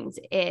few things.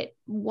 The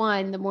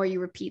more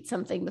you repeat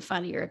something, the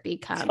funnier it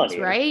becomes,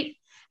 right?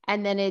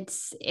 And then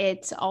it's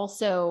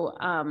also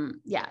I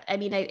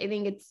mean, I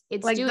think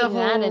it's like doing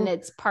that, and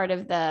it's part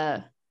of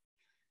the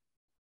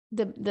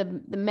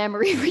the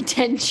memory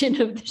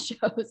retention of the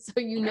show, so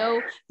you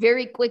know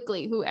very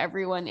quickly who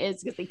everyone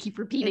is because they keep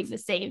repeating the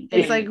same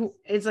thing.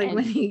 It's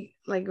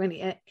like when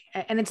he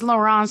and it's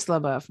Laurence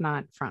Leboeuf,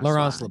 not Francois.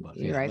 Laurence Leboeuf,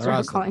 You're yeah, right. So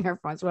Laurence we're calling Leboeuf. her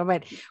Francois,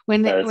 but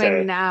when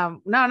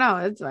no,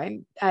 it's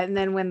fine. And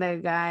then when the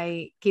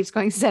guy keeps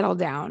going, settle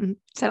down.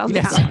 Settle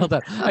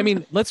down. I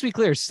mean, let's be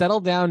clear. Settle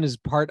down is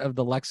part of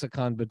the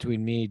lexicon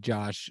between me,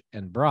 Josh,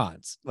 and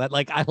Bronze. But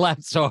like, I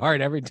laughed so hard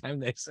every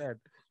time they said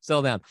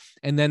settle down.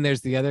 And then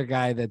there's the other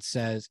guy that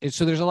says it.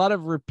 So there's a lot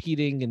of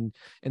repeating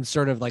and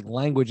sort of like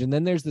language. And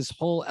then there's this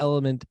whole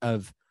element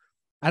of,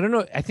 I don't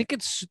know. I think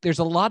there's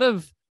a lot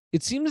of,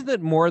 it seems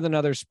that more than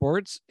other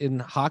sports in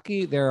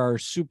hockey, there are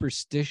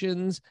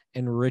superstitions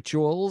and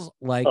rituals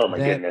like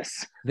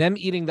them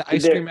eating the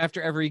ice cream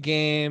after every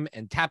game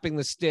and tapping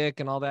the stick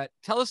and all that.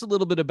 Tell us a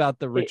little bit about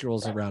the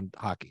rituals around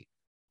hockey.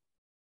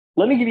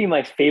 Let me give you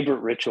my favorite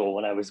ritual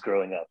when I was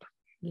growing up.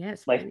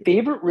 Yes. My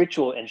favorite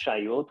ritual, and Shai,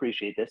 you will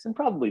appreciate this, and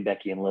probably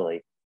Becky and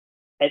Lily.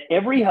 At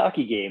every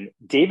hockey game,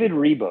 David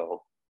Rebo,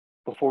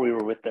 before we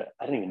were with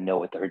I don't even know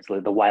what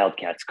the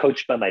Wildcats,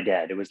 coached by my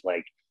dad. It was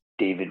like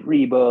David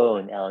Rebo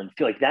and Alan,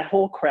 feel like that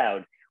whole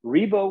crowd.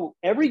 Rebo,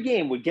 every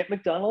game would get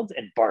McDonald's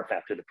and barf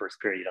after the first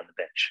period on the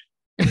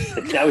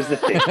bench. That was the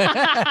thing.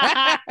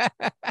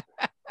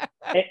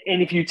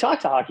 And if you talk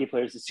to hockey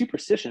players, the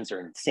superstitions are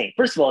insane.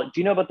 First of all, do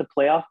you know about the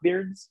playoff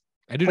beards?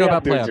 I do know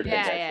about playoff beards.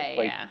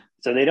 Yeah.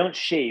 So they don't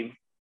shave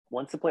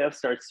once the playoff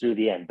starts through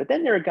the end. But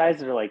then there are guys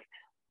that are like,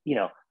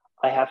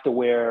 I have to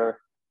wear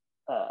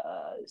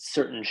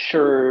certain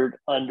shirt,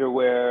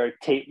 underwear,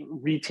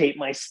 retape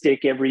my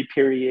stick every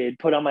period,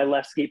 put on my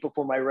left skate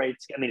before my right.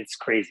 I mean, it's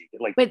crazy.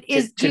 Like, but do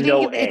you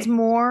think it's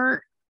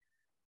more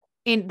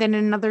than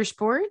in other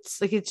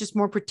sports? Like it's just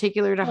more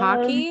particular to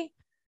hockey?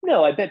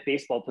 No, I bet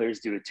baseball players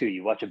do it too.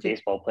 You watch a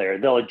baseball player,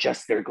 they'll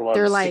adjust their gloves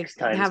They're 6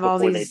 times have before all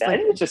they these, bat. I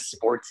think it's just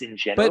sports in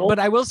general. But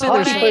I will say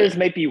hockey players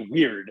might be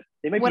weird.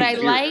 They might what be I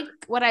weird. like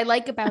what I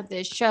like about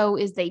this show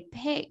is they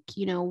pick,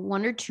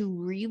 one or two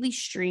really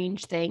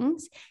strange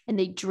things and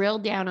they drill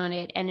down on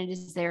it, and it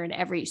is there in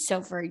every.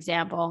 So for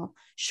example,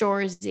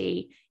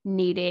 Shoresy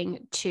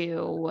needing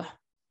to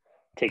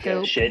take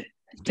a shit.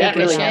 Take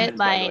really a shit. Happens,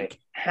 like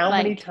how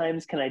many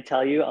times can I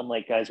tell you? I'm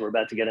like, guys, we're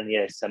about to get on the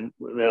ice.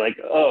 They're like,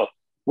 oh,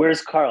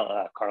 where's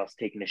Carl? Carl's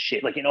taking a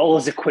shit, like in all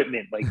his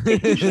equipment. Like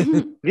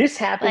this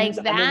happens.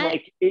 Like that? And then,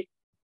 like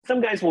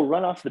some guys will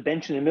run off the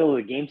bench in the middle of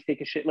the game to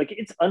take a shit. Like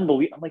it's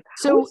unbelievable. I'm like,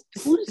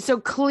 so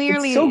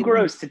clearly, it's so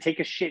gross to take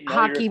a shit.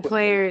 Hockey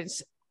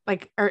players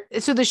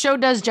so the show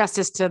does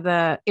justice to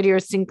the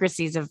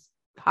idiosyncrasies of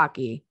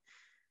hockey.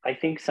 I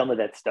think some of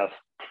that stuff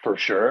for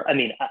sure. I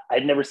mean,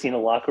 I've never seen a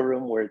locker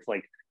room where it's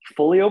like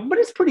fully open, but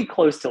it's pretty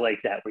close to like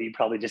that, where you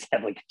probably just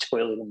have like a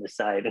toilet on the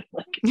side and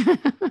like,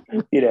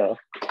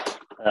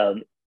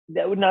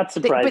 that would not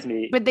surprise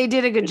me. But they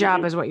did a good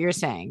job, is what you're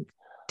saying,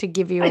 to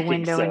give you a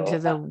window into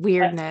the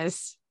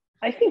weirdness.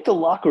 I think the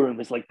locker room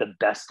is like the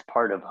best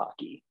part of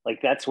hockey. Like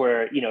that's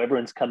where,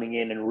 everyone's coming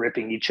in and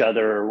ripping each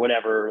other or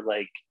whatever.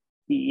 Like,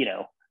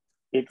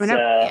 it's,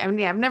 I've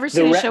never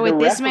seen a show with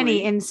this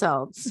many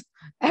insults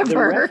ever. The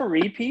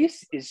referee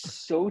piece is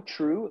so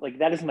true. Like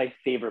that is my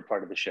favorite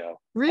part of the show.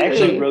 Really? I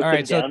actually wrote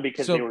them down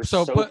because they were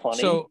so funny.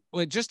 So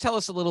just tell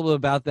us a little bit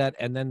about that,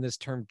 and then this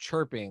term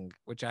chirping,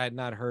 which I had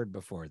not heard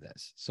before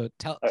this. So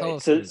tell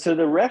us. So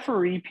the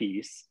referee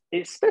piece,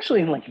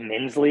 especially in like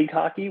men's league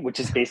hockey, which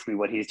is basically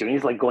what he's doing.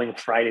 He's like going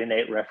Friday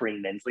night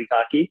refereeing men's league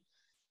hockey.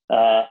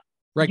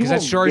 Right, because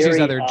that's Shoresy's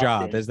other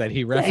job, is that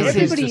he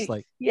referees just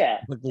like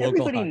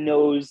everybody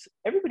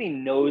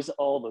knows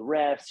all the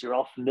refs. You're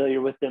all familiar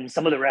with them.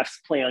 Some of the refs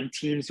play on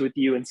teams with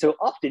you, and so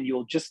often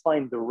you'll just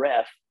find the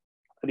ref,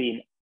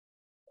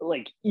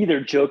 like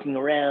either joking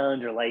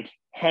around or like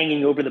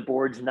hanging over the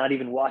boards, not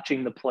even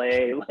watching the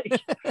play.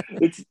 Like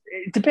it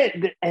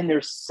depends, and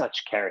there's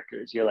such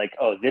characters. You're like,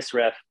 oh, this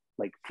ref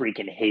like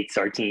freaking hates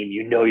our team.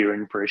 You're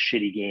in for a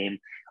shitty game.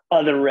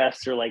 Other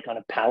refs are like on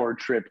a power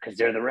trip because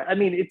they're the ref. I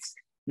mean, it's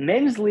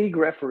men's league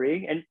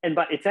refereeing,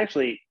 but it's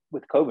actually,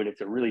 with COVID, it's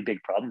a really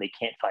big problem. They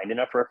can't find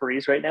enough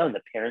referees right now, and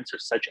the parents are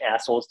such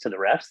assholes to the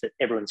refs that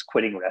everyone's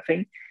quitting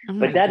reffing.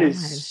 But that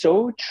is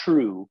so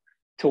true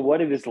to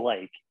what it is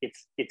like.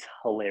 It's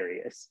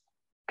hilarious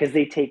because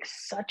they take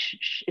such.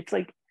 It's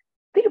like,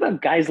 think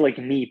about guys like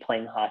me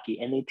playing hockey,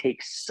 and they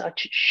take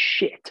such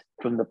shit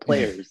from the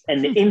players,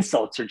 and the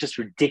insults are just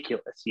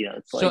ridiculous.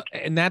 It's like,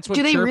 and that's what.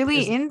 Do they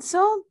really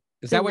insult?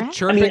 Is that what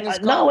chirping is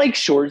called? Not like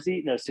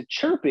Shoresy. No, so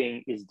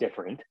chirping is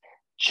different.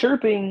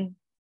 Chirping,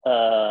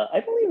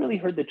 I've only really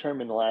heard the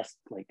term in the last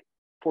like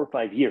 4 or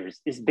 5 years,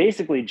 is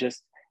basically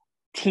just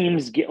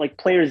teams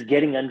players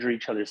getting under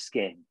each other's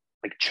skin,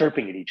 like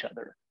chirping at each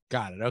other.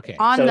 Got it. Okay.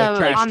 On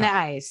the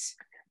ice.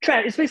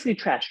 It's basically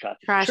trash talk.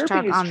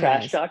 Chirping is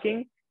trash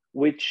talking,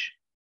 which,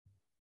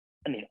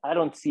 I mean, I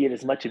don't see it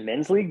as much in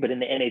men's league, but in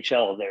the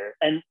NHL there,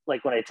 and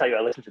like when I tell you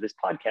I listen to this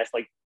podcast,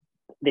 like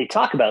they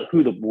talk about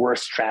who the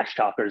worst trash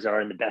talkers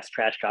are and the best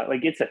trash talk.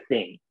 Like it's a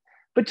thing.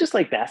 But just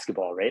like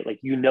basketball, right? Like,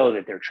 you know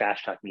that they're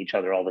trash talking each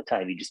other all the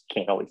time. You just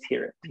can't always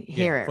hear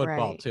it.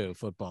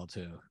 Football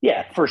too.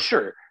 Yeah, for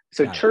sure.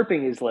 So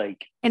chirping is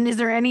like. And is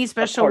there any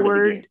special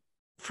word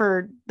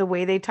for the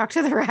way they talk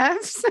to the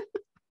refs?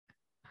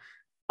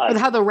 With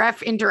how the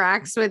ref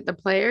interacts with the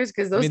players?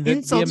 Because those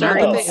insults are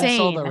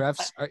insane. The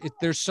refs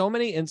there's so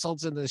many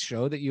insults in this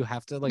show that you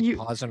have to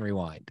pause and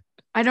rewind.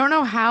 I don't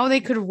know how they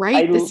could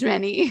write this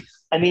many.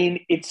 I mean,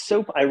 it's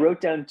so. I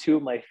wrote down 2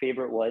 of my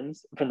favorite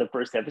ones from the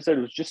first episode.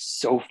 It was just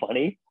so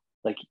funny.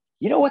 Like,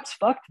 you know what's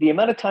fucked? The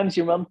amount of times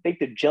your mom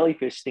faked a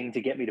jellyfish thing to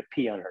get me to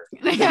pee on her.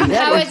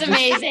 That was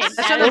amazing.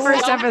 That's on the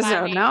first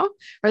episode, no?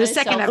 Or the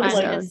second episode? I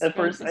think it was the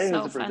first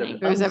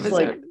episode.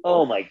 Like,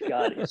 oh my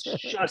God, it's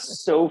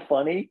just so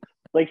funny.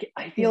 Like,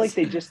 I feel like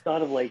they just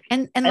thought of like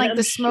and like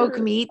the smoke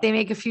meat, they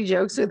make a few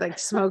jokes with like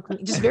smoke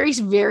meat, just very,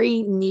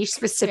 very niche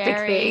specific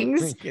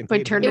things,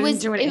 but turned it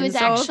into an insult. It was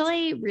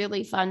actually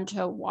really fun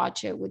to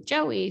watch it with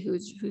Joey,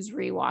 who's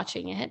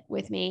rewatching it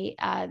with me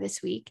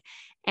this week,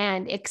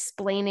 and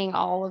explaining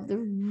all of the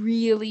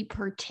really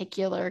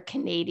particular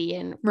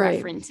Canadian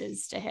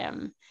references to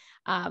him.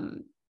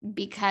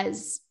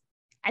 Because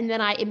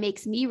it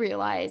makes me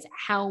realize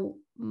how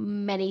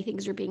many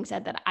things are being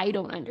said that I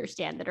don't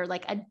understand, that are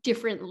like a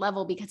different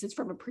level because it's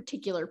from a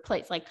particular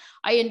place. Like,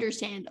 I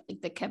understand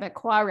like the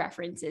Quebecois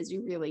references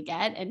you really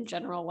get and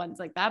general ones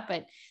like that,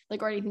 but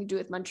like, or anything to do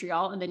with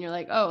Montreal. And then you're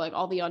like, oh, like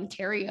all the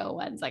Ontario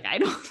ones, like I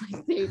don't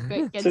like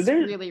they get so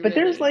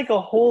there's like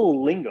a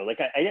whole lingo. Like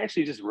I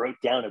actually just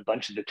wrote down a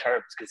bunch of the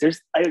terms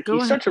because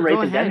you start to write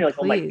them down. You're like,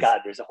 oh my God,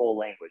 there's a whole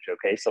language.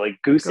 Okay. So like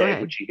goose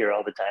egg, which you hear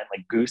all the time,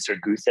 like goose or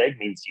goose egg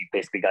means you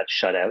basically got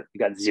shut out. You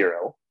got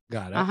zero.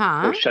 Got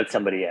it. Or shut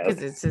somebody out.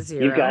 It's a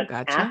zero. You've got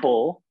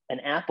apple. An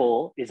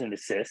apple is an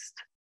assist.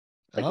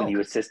 Like when you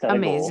assist on a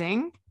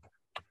goal.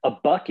 A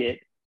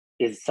bucket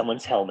is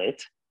someone's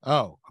helmet.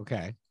 Oh,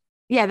 okay.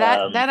 Yeah,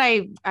 that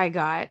I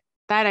got.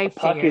 That I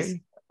figured.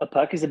 A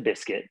puck is a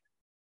biscuit.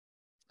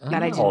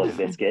 That I call it a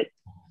biscuit.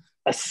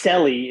 A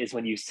celly is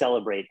when you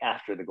celebrate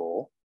after the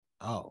goal.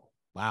 Oh,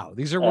 wow.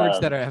 These are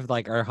words that are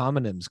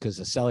homonyms, because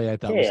a celly I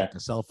thought was like a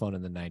cell phone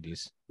in the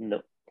 90s.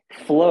 No.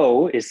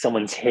 Flow is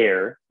someone's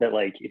hair that,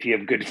 like, if you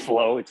have good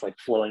flow, it's like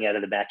flowing out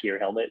of the back of your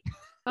helmet.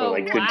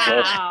 Good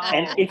flow.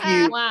 And if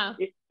you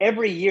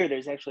every year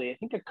there's actually, I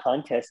think, a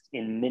contest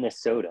in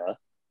Minnesota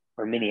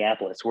or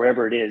Minneapolis,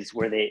 wherever it is,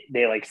 where they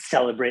like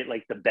celebrate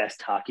like the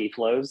best hockey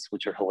flows,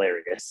 which are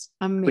hilarious.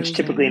 Amazing. Which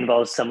typically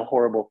involves some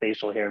horrible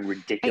facial hair and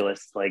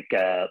ridiculous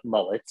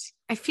mullets.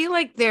 I feel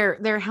like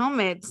their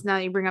helmets, now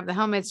that you bring up the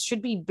helmets,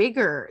 should be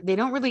bigger. They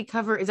don't really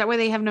cover. Is that why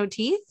they have no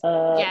teeth?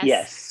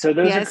 Yes. So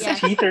those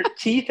are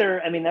teeth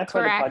are, I mean, that's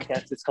why the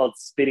podcast is called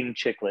Spitting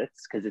Chiclets,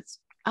 because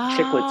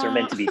chiclets are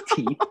meant to be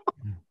teeth.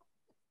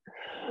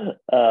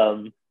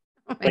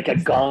 Like a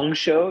gong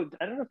show.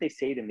 I don't know if they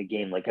say it in the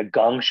game. Like a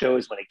gong show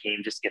is when a game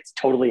just gets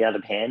totally out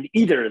of hand.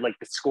 Either like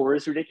the score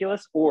is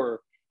ridiculous,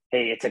 or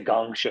hey, it's a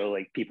gong show.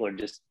 Like people are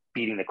just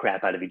beating the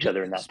crap out of each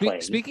other and not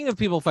playing. Speaking of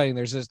people fighting,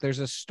 there's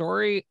a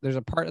story. There's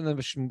a part in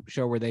the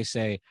show where they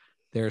say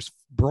there's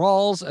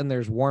brawls and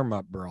there's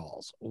warm-up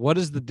brawls. What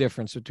is the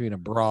difference between a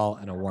brawl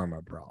and a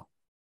warm-up brawl?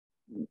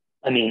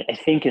 I mean, I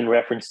think in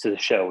reference to the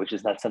show, which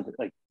is not something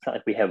like, it's not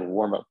like we have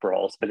warm-up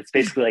brawls, but it's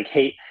basically like,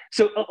 hey,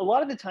 so a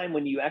lot of the time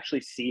when you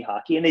actually see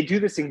hockey, and they do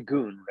this in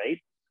Goon, right?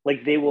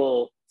 Like they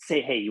will say,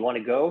 hey, you want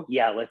to go?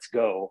 Yeah, let's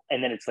go.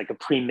 And then it's like a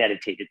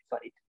premeditated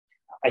fight.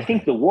 I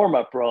think the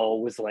warm-up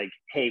brawl was like,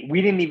 hey,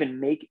 we didn't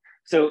even make,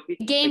 so the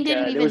game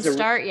didn't even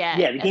start yet.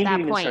 Yeah, the game at that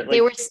didn't point. Even start.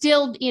 They were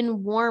still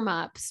in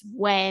warm-ups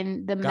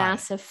when the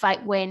massive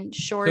fight, when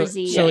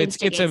Shorzy. So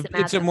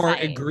it's a more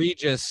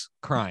egregious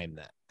crime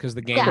then. Because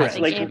the game was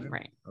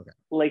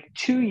like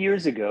 2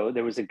 years ago,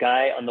 there was a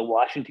guy on the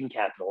Washington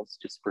Capitals,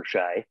 just for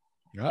shy,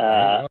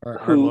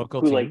 who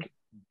like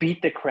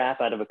beat the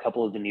crap out of a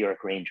couple of the New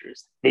York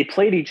Rangers. They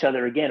played each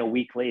other again a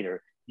week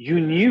later. You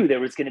knew there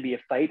was going to be a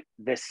fight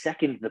the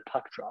second the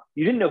puck dropped.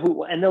 You didn't know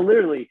who, and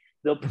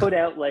they'll put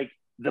out like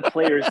the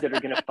players that are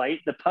going to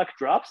fight. The puck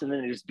drops, and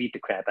then they just beat the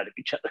crap out of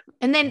each other.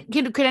 And then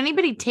could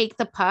anybody take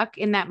the puck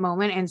in that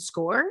moment and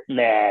score?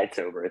 Nah, it's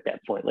over at that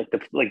point. Like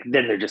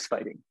then they're just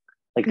fighting.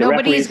 Like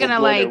nobody's gonna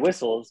blow their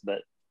whistles, but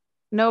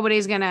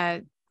nobody's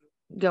gonna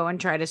go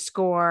and try to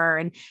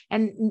score.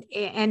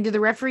 And do the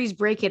referees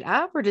break it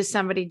up, or does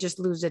somebody just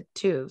lose a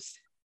tooth?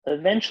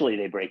 Eventually,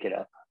 they break it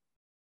up.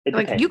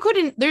 You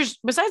couldn't. There's,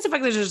 besides the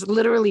fact that there's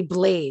literally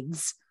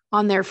blades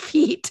on their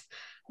feet.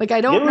 Like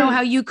I don't know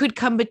how you could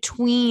come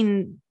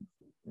between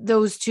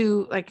those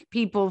two like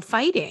people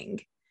fighting.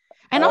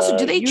 And also,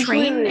 do they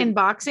train in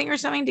boxing or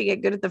something to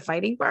get good at the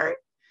fighting part?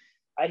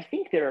 I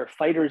think there are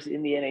fighters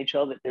in the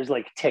NHL that there's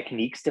like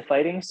techniques to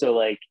fighting. So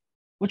like,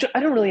 which I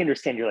don't really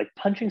understand. You're like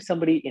punching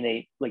somebody in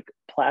a like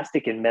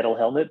plastic and metal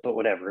helmet, but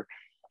whatever.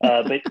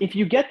 But if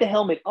you get the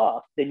helmet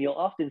off, then you'll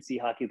often see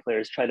hockey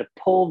players try to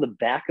pull the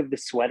back of the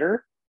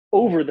sweater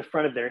over the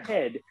front of their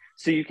head,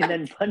 so you can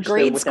then punch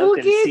them without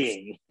them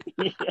seeing.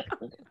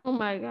 Oh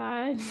my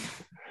God.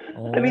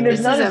 I mean,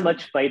 there's not as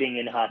much fighting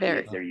in hockey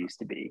as there used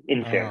to be,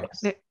 in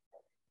fairness.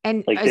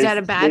 And Like, is that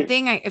a bad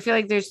thing? I feel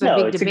like there's a no,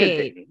 big it's debate.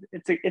 a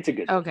good thing. It's a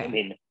good thing. Okay. I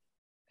mean,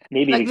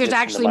 maybe Like, there's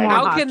actually more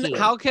hockey.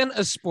 How can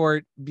a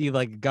sport be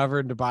like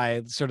governed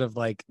by sort of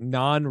like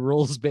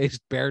non-rules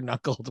based bare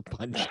knuckled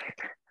punch?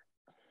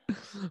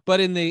 But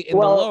in the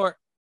lower,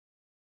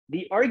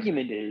 the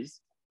argument is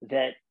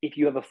that if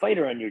you have a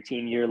fighter on your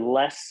team, you're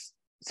less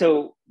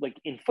so like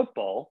in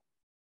football,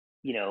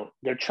 you know,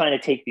 they're trying to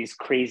take these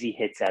crazy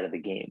hits out of the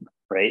game,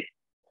 right?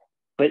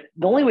 But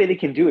the only way they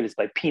can do it is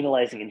by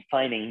penalizing and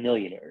fining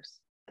millionaires.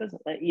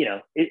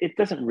 It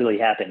doesn't really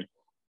happen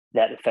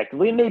that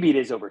effectively. And maybe it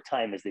is over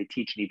time as they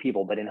teach new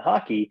people. But in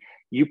hockey,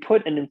 you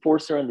put an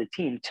enforcer on the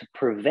team to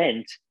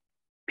prevent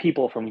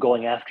people from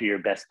going after your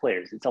best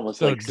players. It's almost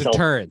so like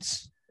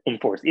deterrence.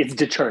 Enforce. It's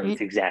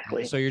deterrence,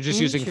 exactly. So you're just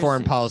using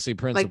foreign policy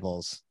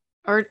principles.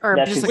 Or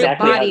That's just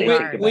exactly like a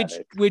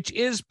bodyguard. Which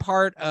is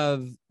part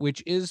of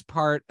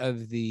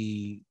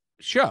the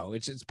show.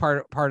 It's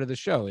part of the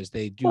show is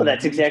they do. Well,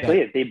 that's exactly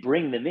it. They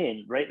bring them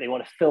in, right? They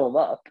want to fill them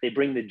up. They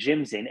bring the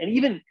gyms in, and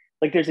even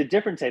like there's a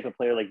different type of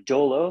player, like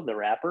Jolo, the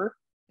rapper.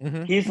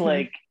 Mm-hmm. He's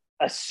like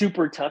a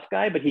super tough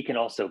guy, but he can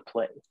also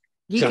play.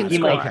 He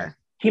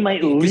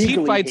might legally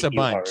he fights hit a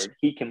bunch. Hard.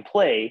 He can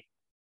play.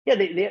 Yeah,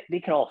 they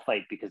can all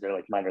fight because they're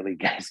like minor league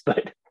guys,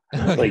 but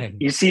like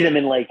you see them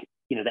in like,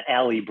 you know, the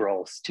alley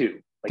brawls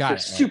too. Like they're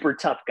super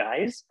tough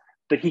guys,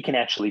 but he can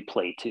actually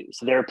play too.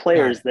 So there are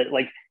players that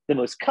like the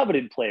most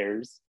coveted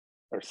players,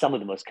 or some of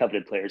the most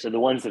coveted players, are the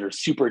ones that are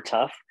super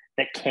tough,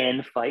 that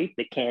can fight,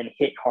 that can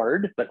hit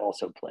hard, but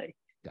also play.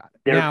 Got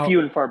it. They're few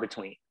and far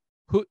between.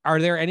 Who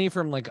are there any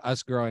from like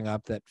us growing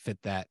up that fit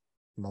that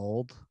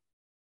mold?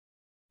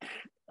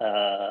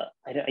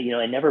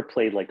 I never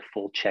played like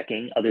full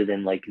checking other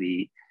than like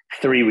the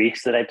 3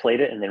 weeks that I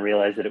played it, and then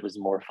realized that it was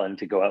more fun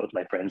to go out with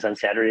my friends on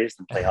Saturdays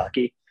than play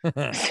hockey.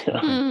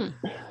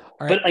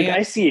 But like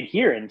I see it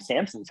here in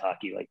Samson's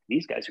hockey, like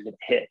these guys are going to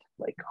hit.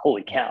 Like,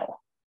 holy cow!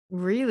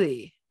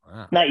 Really?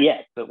 Wow. Not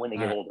yet, but when they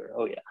get older,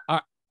 oh yeah.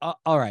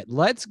 All right,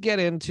 let's get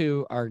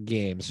into our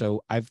game.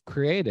 So I've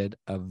created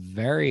a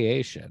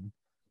variation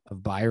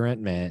of Buy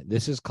Rent Man.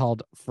 This is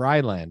called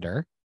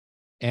Frylander.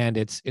 And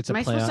it's a Am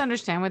I supposed to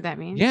understand what that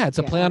means? Yeah, it's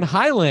a play on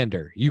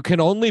Highlander. You can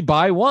only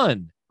buy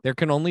one. There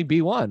can only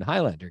be one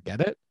Highlander.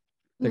 Get it?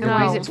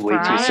 Why is it way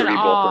too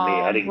cerebral for me.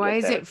 I didn't Why get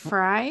is that. it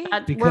Fry?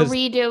 We're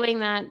redoing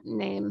that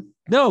name.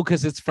 No,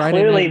 because it's Friday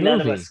Clearly, Night none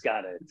Movie. of us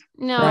got it.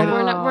 No, Friday-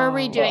 we're not. We're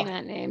redoing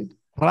that name.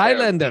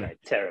 Highlander.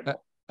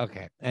 Terrible.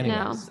 Okay. Anyways.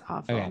 No. It's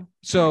awful. Okay.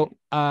 So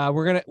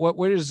we're gonna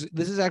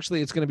this is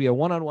actually it's gonna be a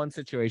one-on-one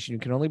situation. You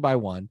can only buy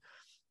one.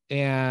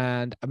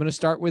 And I'm gonna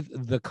start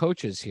with the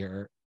coaches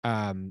here.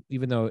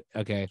 Even though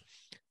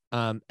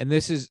and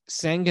this is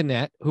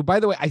Sanganet, who, by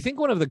the way, I think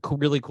one of the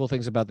really cool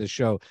things about this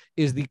show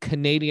is the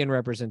Canadian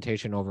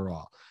representation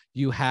overall.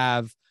 You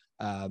have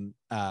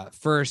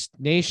First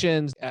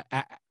Nations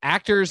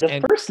actors.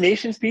 The First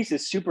Nations piece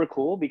is super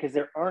cool because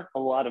there aren't a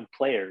lot of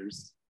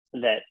players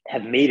that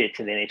have made it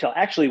to the NHL.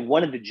 Actually,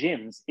 one of the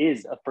gyms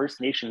is a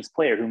First Nations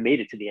player who made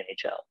it to the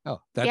NHL.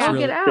 Oh, that's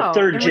really the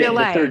third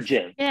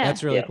gym. Yeah,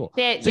 that's really cool.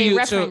 They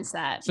reference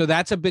that. So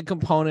that's a big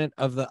component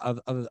of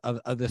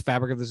the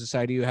fabric of the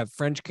society. You have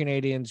French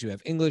Canadians, you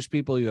have English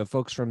people, you have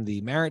folks from the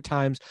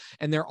Maritimes,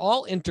 and they're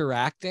all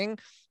interacting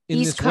in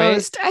East this way.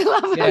 Coast. I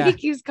love how he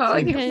keeps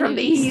calling it from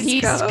the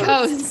East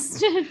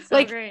Coast. It's so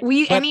like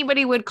great.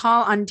 anybody would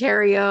call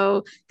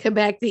Ontario,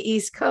 Quebec the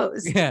East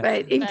Coast,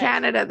 but in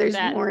Canada there's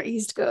more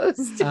East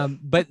Coast.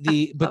 But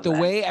the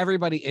way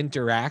everybody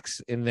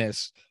interacts in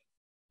this,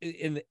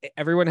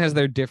 everyone has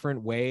their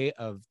different way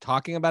of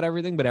talking about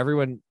everything, but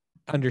everyone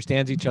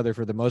understands each other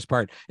for the most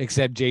part,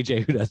 except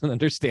JJ, who doesn't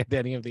understand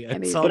any of the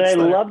insults. But I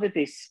love that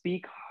they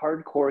speak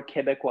hardcore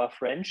Quebecois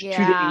French to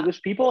the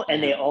English people,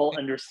 and they all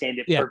understand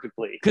it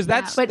perfectly. Because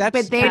that's but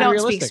they don't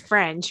speak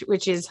French,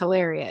 which is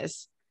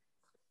hilarious.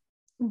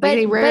 But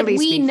they rarely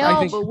we speak know,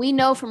 French. but we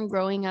know from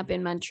growing up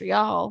in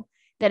Montreal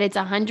that it's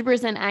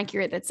 100%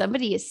 accurate that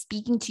somebody is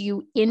speaking to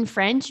you in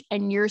French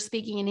and you're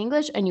speaking in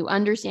English and you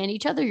understand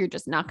each other. You're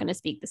just not going to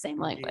speak the same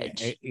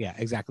language. Yeah,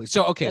 exactly.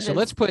 So, so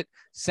let's put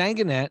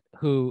Sanganet,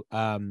 who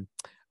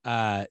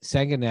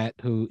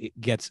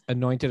gets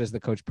anointed as the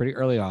coach pretty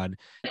early on.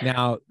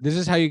 Now, this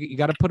is how you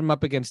got to put him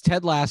up against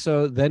Ted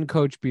Lasso, then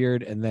Coach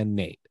Beard, and then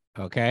Nate.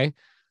 Okay.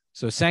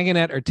 So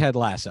Sanganet or Ted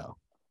Lasso?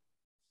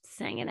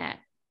 Sanganet.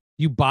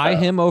 You buy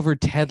him over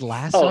Ted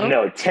Lasso? Oh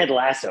no, Ted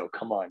Lasso!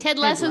 Come on, Ted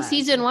Lasso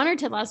season 1 or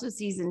Ted Lasso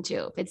season 2.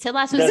 If it's Ted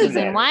Lasso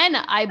season 1,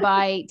 I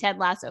buy Ted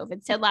Lasso. If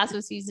it's Ted Lasso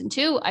season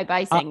 2, I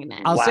buy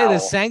Sanganet. I'll say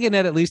this: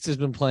 Sanganet at least has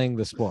been playing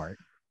the sport,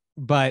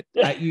 but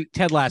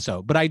Ted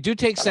Lasso. But I do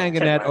take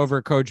Sanganet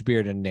over Coach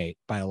Beard and Nate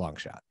by a long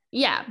shot.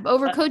 Yeah,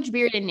 over Coach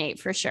Beard and Nate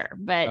for sure.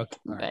 But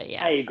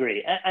yeah, I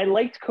agree. I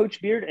liked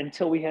Coach Beard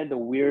until we had the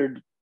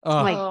weird.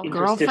 Girlfriend,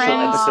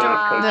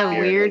 the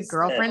weird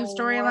girlfriend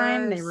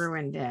storyline, they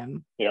ruined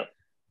him. Yep.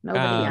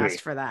 Nobody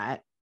asked for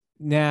that.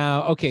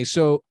 Now, okay,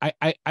 so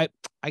I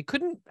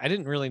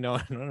didn't really know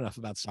enough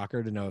about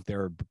soccer to know if there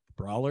were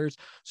brawlers.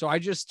 So I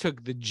just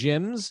took the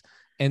Jims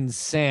and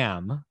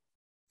Sam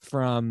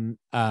from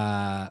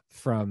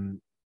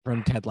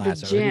from Ted The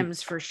Lasso.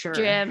 gyms for sure.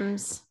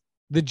 Gyms.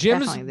 The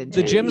gyms, Definitely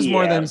the gyms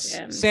more than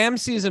Gyms. Sam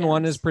season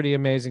 1 is Gyms. pretty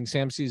amazing.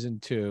 Sam season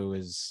 2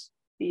 is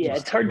Yeah,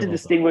 just it's hard a to little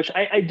distinguish.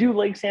 I do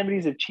like Sam, but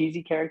he's a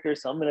cheesy character,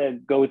 so I'm gonna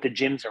go with the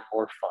gyms are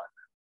more fun.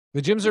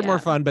 The gyms are more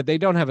fun, but they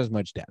don't have as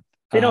much depth.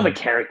 They don't have a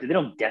character. They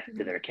don't have depth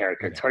to their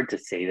character. Okay. It's hard to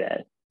say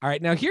that. All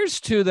right, now here's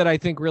two that I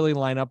think really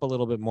line up a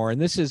little bit more, and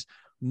this is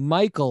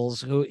Michaels,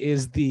 who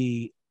is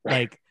the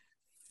like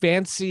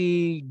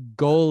fancy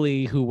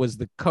goalie who was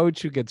the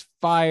coach who gets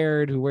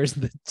fired, who wears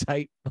the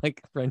tight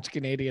like French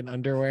Canadian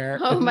underwear.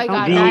 Oh my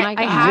god! The- Oh my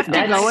god! I have to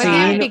That go with scene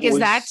him because was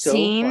that so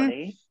scene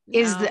funny.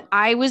 is No.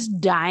 I was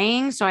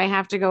dying, so I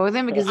have to go with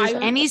him because there's I-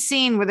 any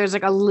scene where there's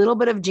like a little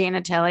bit of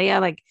genitalia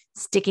like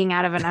sticking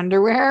out of an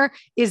underwear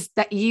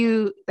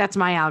that's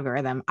my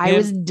algorithm. I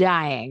was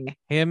dying.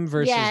 Him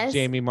versus Yes,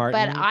 Jamie Martin.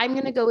 But I'm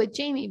gonna go with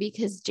Jamie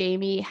because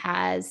Jamie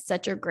has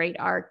such a great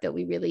arc that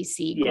we really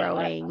see Yeah.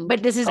 growing.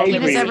 But does his I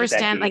penis agree ever with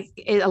stand Becky.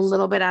 like a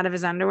little bit out of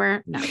his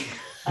underwear? No.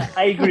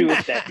 I agree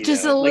with that.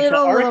 Just a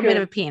little bit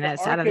of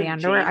penis out of the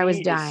underwear. I was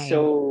dying.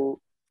 So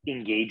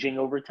engaging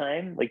over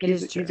time. Like It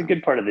is he's a true.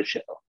 good part of the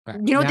show. All right,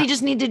 You know what now- they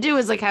just need to do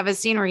is like have a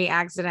scene where he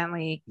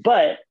accidentally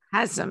But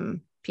has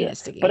some penis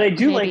sticking. but I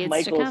do Maybe like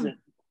it's to Michaels. come.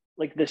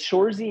 Like the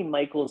Shorzy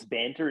Michaels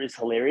banter is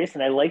hilarious,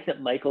 and I like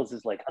that Michaels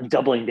is like, I'm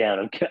doubling down.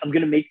 I'm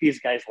going to make these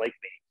guys like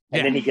me, and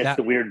Yeah, then he gets that-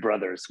 the Weird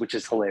Brothers, which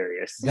is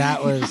hilarious.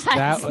 That was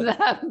That's the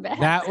best.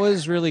 that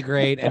was really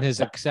great, and his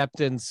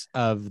acceptance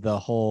of the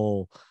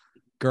whole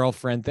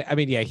girlfriend thing. I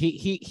mean, yeah,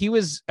 he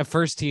was at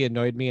first he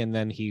annoyed me, and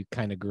then he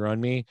kind of grew on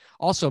me.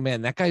 Also,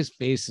 man, that guy's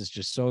face is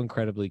just so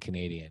incredibly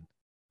Canadian.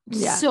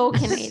 Yeah. So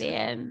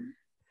Canadian.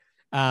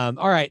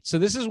 All right, so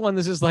this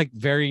is like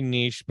very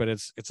niche, but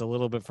it's a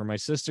little bit for my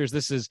sisters.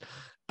 This is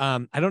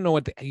I don't know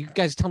what you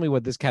guys tell me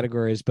what this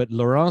category is, but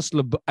Laurence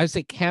Leboeuf, I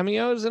say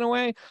cameos in a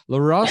way.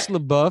 Laurence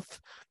Leboeuf,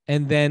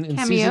 and then in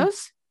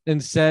cameos.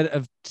 instead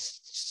of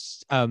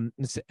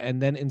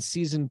and then in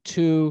season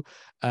 2,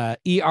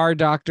 ER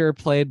doctor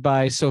played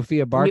by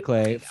Sophia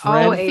Barclay.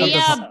 friend of the-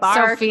 Sophia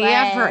Barclay.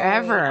 Sophia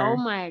forever. Oh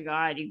my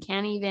god, you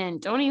can't even.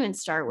 Don't even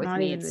start with Not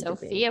me. even It's a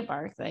Sophia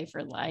Barclay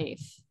for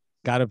life.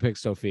 Gotta pick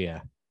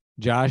Sophia.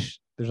 Josh,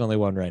 there's only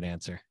one right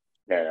answer.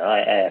 No, I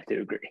have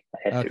to agree.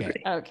 I have to Okay.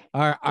 agree. Okay.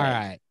 All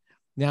right.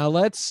 Now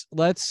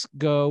let's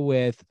go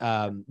with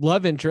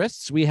love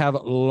interests. We have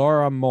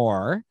Laura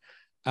Moore.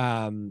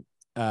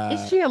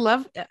 Is she a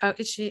love?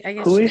 Is she? I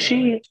guess. Who is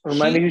she?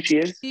 Remind me who she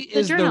is. She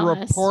is the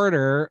journalist.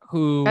 reporter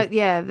who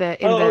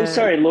Yeah.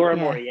 Sorry, Laura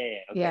yeah. Moore. Yeah.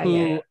 Okay. Yeah,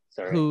 yeah.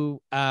 Sorry. who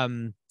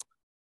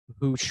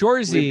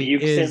Shorzy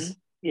Rebukes is. him.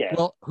 Yeah.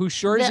 Well, who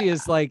Shorzy The-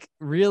 is like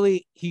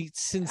really, he's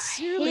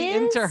sincerely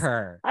into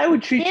her. I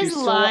would treat you his so.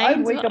 I'd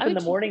lines- wake up I in the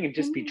would- morning and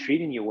just be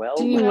treating you well.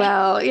 Do you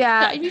well,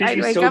 yeah. Treat I'd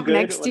you wake so up good,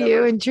 next to whatever.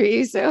 you and treat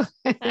you so.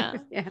 Yeah.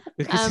 Yeah.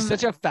 Because he's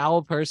such a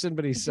foul person,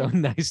 but he's so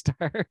nice to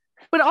her.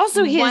 But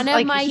also his one of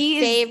like my he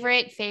is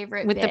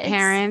favorite with the bits.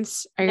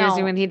 parents. Are you guys No.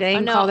 doing when he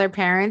didn't no. call their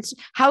parents?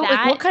 How like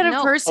That- what kind of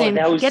no. person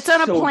that was gets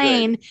on a so good.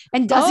 plane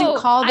and doesn't Oh,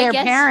 call I their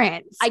guess-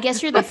 parents? I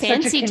guess you're the That's such a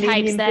fancy types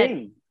Canadian that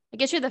thing. I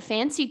guess you're the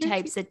fancy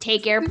types that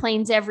take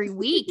airplanes every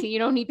week. You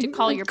don't need to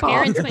call your Call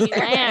parents when you your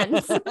land.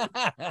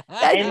 That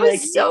And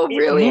was so it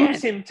brilliant.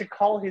 moves him to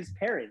call his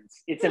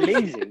parents. It's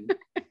amazing.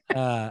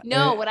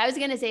 No, what I was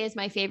gonna say is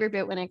my favorite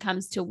bit when it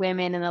comes to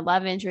women and the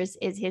love interest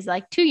is his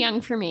like too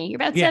young for me. You're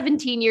about Yeah.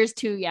 17 years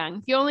too young.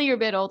 If you only you're a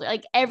bit older,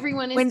 like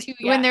everyone is too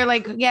young. when they're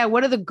like, yeah,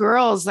 what are the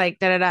girls like?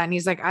 Da da da. And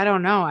he's like, I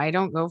don't know. I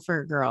don't go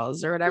for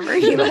girls or whatever.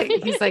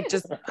 He's like,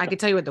 just I could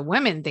tell you what the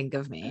women think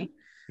of me.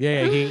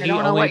 Yeah, he I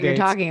don't know only what you're dates-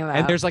 talking about.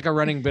 And there's like a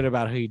running bit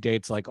about how he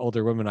dates like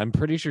older women. I'm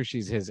pretty sure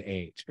she's his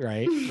age,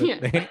 right? But Yeah.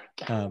 they-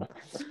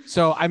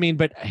 so I mean,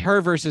 but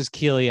her versus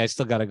Keely, I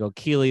still got to go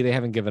Keely. They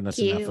haven't given us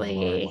enough of Laura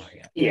Keely. Moore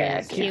yet.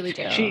 Yeah, Keely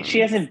she Jones.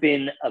 hasn't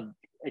been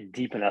a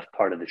deep enough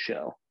part of the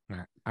show.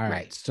 All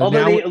right. So Although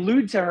now they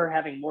allude to her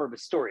having more of a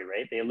story,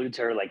 right? They allude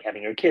to her like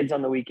having her kids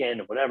on the weekend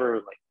or whatever.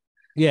 Like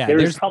yeah,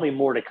 there's there's probably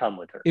more to come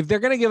with her. if they're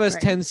gonna give us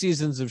Right. 10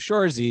 seasons of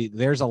Shorzy,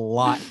 there's a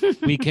lot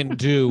we can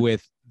do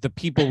with the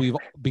people we've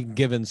been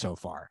given so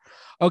far.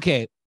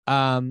 Okay,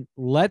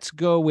 let's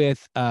go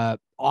with head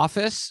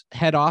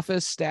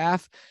office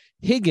staff.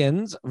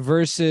 Higgins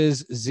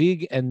versus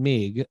Zieg and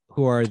Meeg,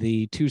 who are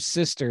the two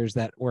sisters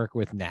that work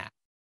with Nat.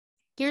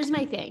 Here's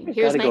my thing.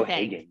 Here's Gotta my go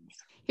thing. Higgins.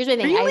 Here's my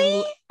thing.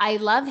 Really? I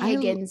love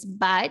Higgins,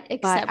 but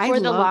except I for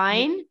the love-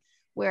 line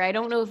where I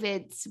don't know if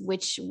it's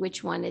which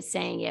one is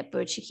saying it,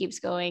 but she keeps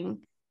going,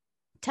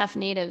 tough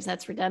natives,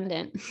 that's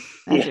redundant.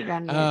 That's Yeah.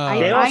 redundant. Oh.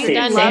 They all say it.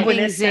 I'm Same loving when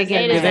it says Zig that.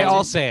 and Yeah, they Yeah.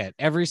 all say it.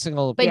 Every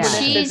single. But Yeah.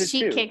 she Says it she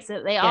too. kicks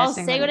it. They Yeah, all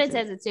same say one what it it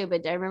says it too,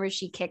 but I remember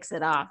she kicks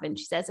it off and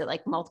she says it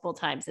like multiple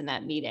times in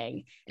that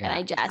meeting. Yeah.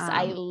 And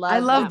I love I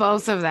love that.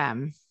 both of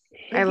them.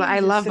 I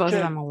Higgins is love such both of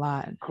a them a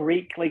lot.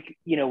 Great, like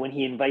when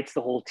he invites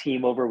the whole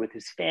team over with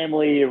his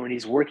family, or when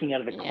he's working out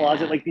of the Yeah.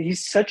 closet. Like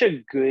he's such a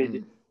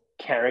good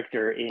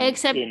character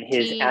Except in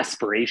his he-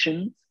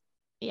 aspirations.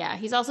 Yeah,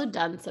 he's also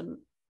done some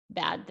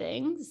bad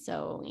things,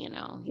 so he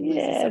loses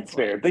Yeah, some it's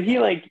fair. points. But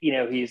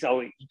he he's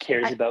always he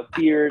cares about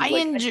beard. I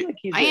Like, enjoy- feel like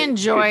he's I a good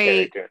enjoy-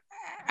 character.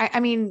 I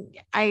mean,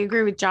 I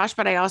agree with Josh,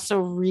 but I also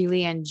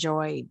really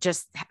enjoy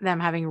just them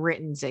having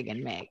written Zig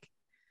and Mig.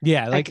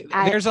 Yeah, like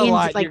there's a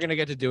lot like, you're gonna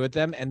get to do with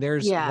them, and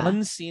there's Yeah.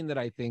 one scene that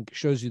I think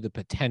shows you the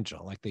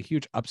potential, like the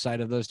huge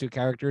upside of those two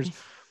characters,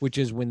 which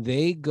is when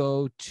they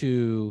go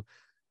to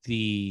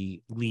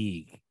the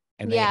league.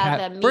 And they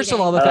have, first of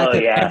all, the fact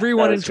that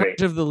everyone in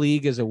charge of the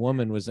league is a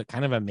woman was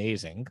kind of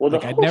amazing. Well,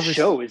 like, the whole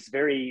show is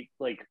very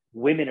like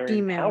women are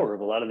in power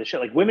of a lot of the show.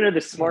 Like women are the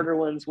smarter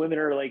ones. Women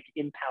are like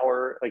in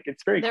power. Like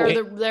it's very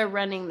cool. They're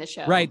running the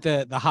show. Right.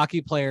 The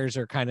hockey players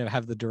are kind of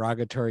have the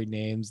derogatory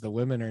names. The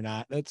women are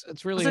not.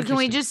 It's really. So can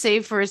we just say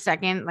for a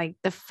second, like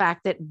the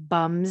fact that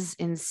bums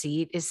in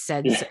seat is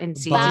said in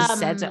seat is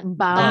said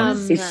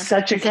bums. It's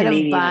such a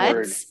Canadian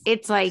word.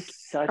 It's like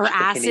or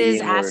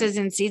asses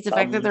in seats. The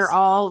fact that they're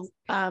all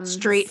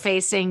straight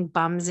facing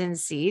bums in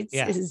seats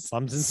is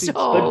bums in seats.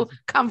 So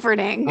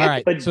comforting. All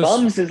right, but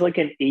bums is like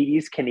an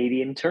 80s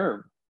Canadian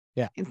term.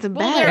 Yeah, it's the best.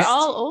 Well, they're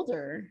all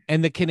older.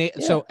 And the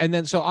so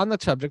on the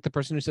subject, the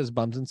person who says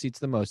bums in seats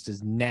the most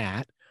is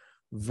Nat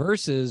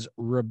versus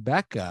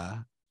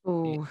Rebecca.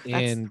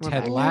 In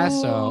Ted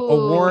Lasso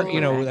award,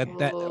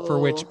 that for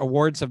which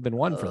awards have been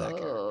won for that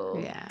character.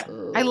 Yeah,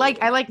 I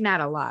like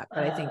Nat a lot,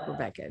 but I think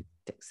Rebecca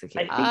takes the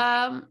cake.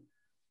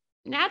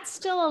 Nat's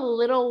still a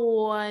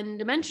little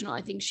one-dimensional.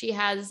 I think she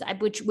has,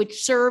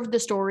 which served the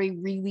story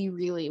really,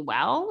 really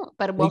well.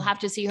 But we'll have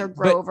to see her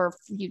grow over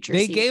future.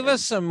 They gave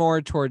us some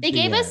more towards. They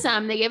gave us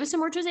some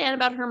more towards the end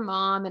about her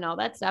mom and all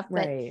that stuff.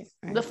 But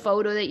the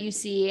photo that you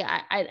see, so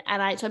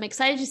I'm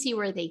excited to see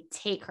where they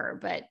take her.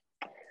 But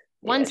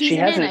one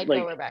season in, I'd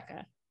go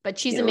Rebecca. But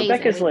she's amazing.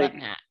 Rebecca's like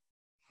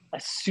a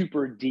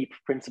super deep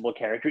principal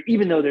character.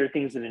 Even though there are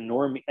things that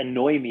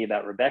annoy me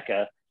about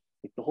Rebecca.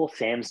 Like the whole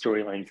Sam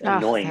storyline's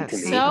annoying to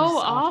me. So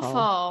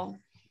awful.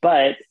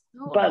 But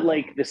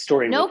like the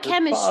story with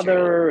her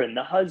father and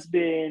the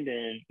husband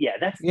and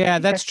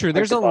that's true.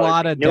 There's a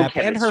lot of depth,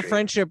 and her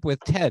friendship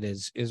with Ted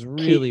is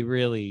really,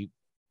 really,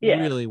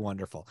 really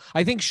wonderful.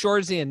 I think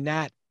Shorzy and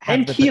Nat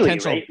have the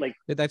potential. Right? Like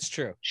that's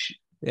true.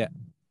 Yeah.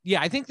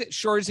 I think that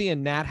Shorzy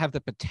and Nat have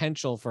the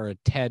potential for a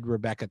Ted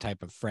Rebecca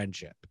type of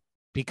friendship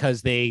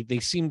because they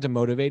seem to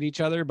motivate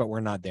each other, but we're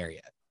not there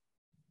yet.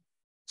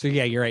 So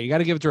yeah, you're right. You got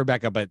to give it to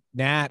Rebecca, but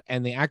Nat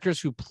and the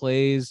actress who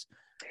plays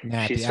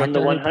Nat, she's from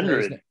the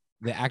 100.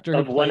 The actor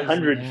of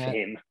 100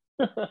 fame.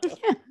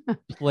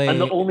 I'm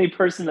the only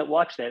person that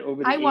watched that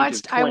over the age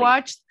of 20. I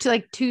watched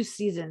like 2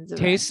 seasons.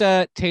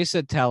 Taysa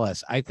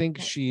Tellis. I think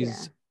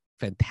she's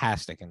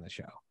fantastic in the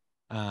show.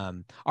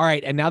 All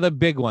right, and now the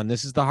big one.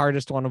 This is the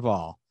hardest one of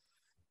all.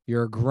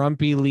 Your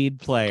grumpy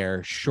lead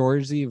player,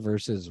 Shorzy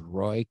versus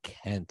Roy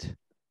Kent.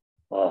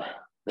 Oh,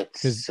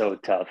 that's so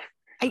tough.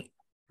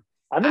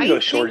 I'm going to go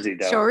Shorzy,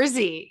 though.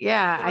 Shorzy,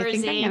 yeah. I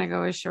think I'm going to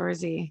go with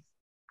Shorzy.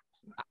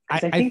 I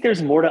think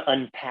there's more to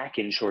unpack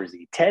in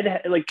Shorzy.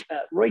 Ted,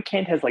 Roy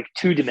Kent has like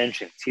 2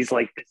 dimensions. He's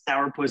like the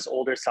sourpuss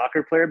older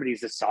soccer player, but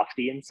he's a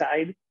softie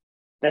inside.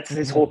 That's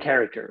his whole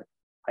character.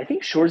 I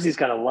think Shorzy's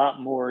got a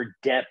lot more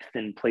depth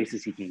and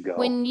places he can go.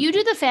 When you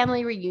do the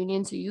family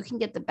reunion, so you can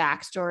get the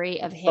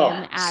backstory of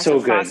him as a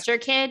foster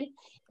kid.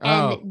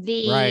 And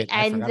the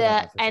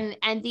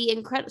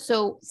incredible,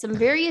 so some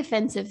very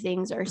offensive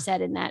things are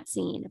said in that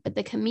scene, but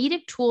the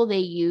comedic tool they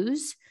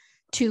use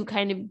to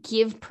kind of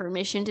give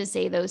permission to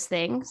say those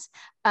things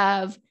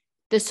of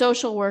the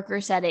social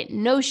worker said it,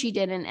 no, she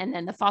didn't. And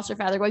then the foster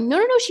father going,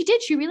 no, she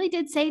did. She really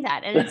did say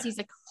that. And it's these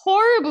like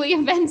horribly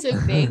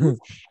offensive things.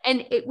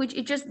 And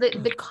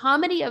the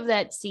comedy of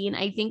that scene,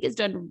 I think is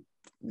done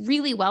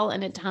really well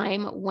in a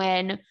time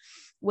when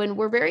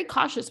we're very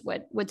cautious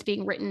what's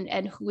being written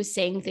and who is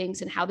saying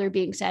things and how they're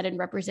being said and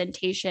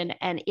representation.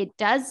 And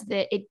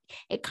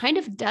it kind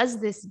of does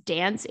this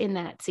dance in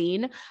that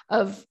scene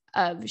of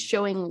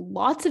showing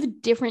lots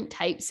of different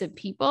types of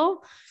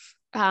people.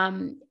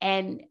 And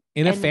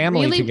in a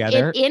family really,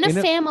 together in a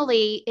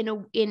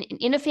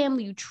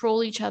family you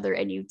troll each other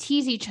and you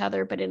tease each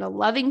other, but in a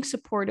loving,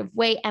 supportive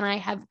way. And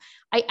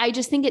I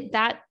just think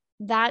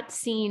that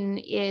scene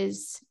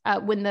is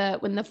when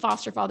the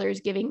foster father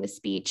is giving the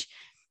speech,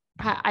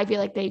 I feel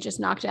like they just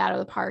knocked it out of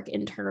the park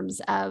in terms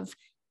of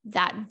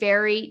that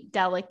very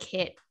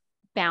delicate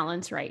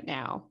balance right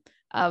now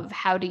of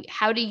how do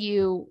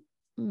you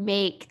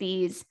make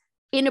these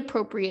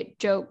inappropriate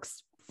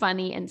jokes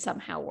funny and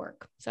somehow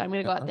work. So I'm going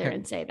to go out there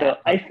and say that. So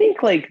I think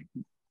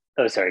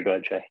sorry, go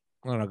ahead, Trey.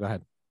 No, go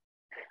ahead.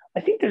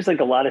 I think there's like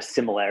a lot of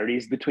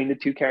similarities between the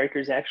 2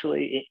 characters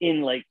actually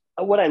in like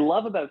what I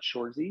love about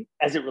Shorzy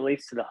as it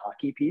relates to the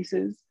hockey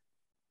pieces.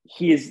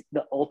 He is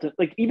the ultimate,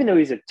 like, even though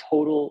he's a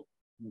total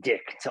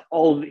dick to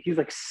he's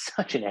like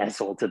such an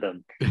asshole to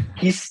them,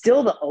 he's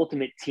still the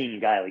ultimate team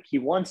guy. Like he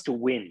wants to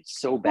win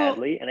so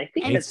badly, and I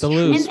think he hates to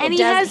lose. And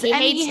he hates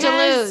to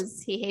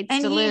lose. He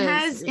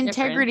has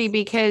integrity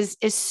because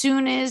as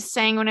soon as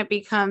Sanguinet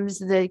becomes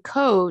the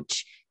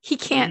coach, he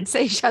can't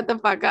say shut the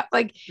fuck up.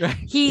 Like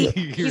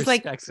he's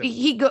like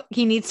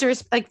he needs to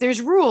like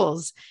there's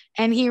rules,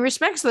 and he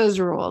respects those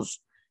rules.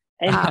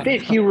 And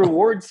he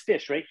rewards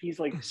Fish, right? He's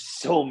like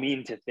so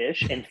mean to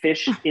Fish, and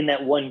Fish in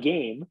that one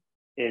game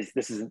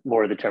this is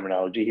more of the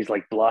terminology. He's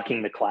like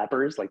blocking the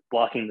clappers, like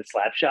blocking the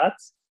slap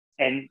shots.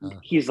 And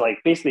he's like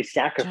basically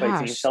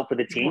sacrificing himself for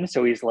the team.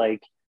 So he's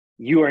like,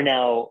 you are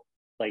now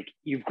like,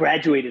 you've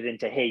graduated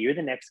into, hey, you're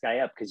the next guy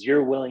up because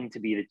you're willing to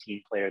be the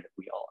team player that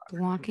we all are.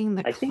 Blocking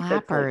the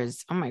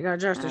clappers. Oh my God,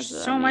 Josh, there's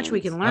so much we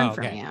can learn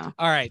from you.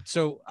 All right.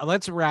 So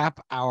let's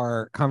wrap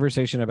our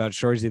conversation about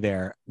Shoresy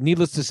there.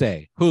 Needless to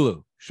say,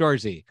 Hulu,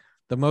 Shoresy,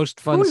 the most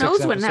fun. Who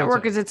knows what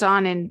network is it's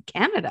on in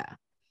Canada?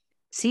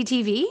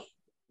 CTV?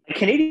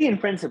 Canadian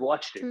friends have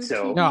watched it,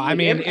 so no, I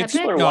mean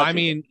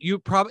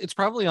it's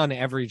probably on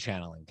every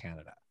channel in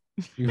Canada.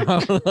 You know,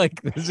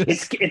 like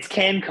it's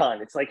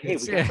CanCon. It's like, hey,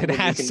 it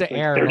has to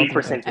air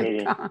 30%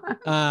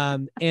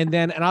 Canadian.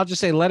 And I'll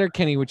just say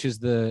Letterkenny, which is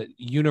the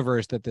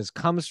universe that this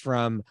comes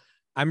from.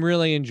 I'm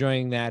really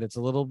enjoying that. It's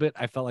a little bit,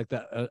 I felt like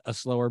a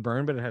slower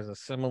burn, but it has a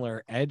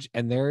similar edge.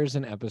 And there's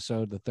an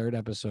episode, the third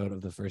episode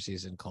of the first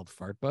season called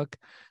Fart Book,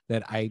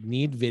 that I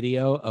need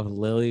video of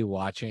Lily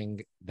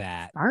watching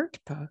that. Fart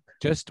Book.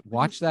 Just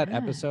watch that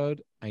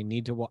episode. I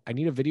need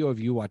a video of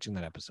you watching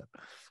that episode.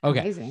 Okay.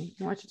 Amazing.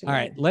 Watch it. All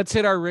right. Let's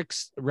hit our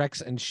Rex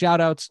and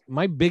shout outs.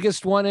 My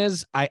biggest one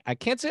is I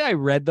can't say I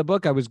read the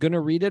book. I was going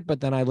to read it,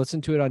 but then I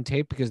listened to it on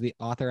tape because the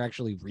author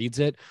actually reads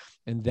it.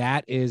 And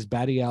that is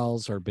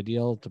Badial's or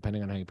Badil,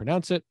 depending on how you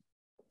pronounce it.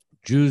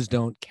 Jews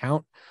Don't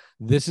Count.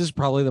 This is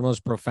probably the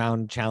most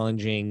profound,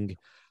 challenging,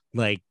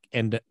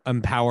 and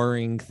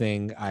empowering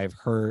thing I've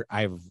heard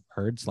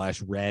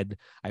 / read.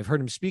 I've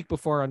heard him speak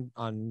before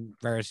on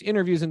various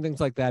interviews and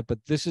things like that, but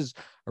this is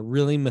a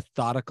really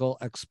methodical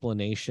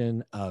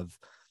explanation of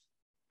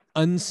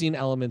unseen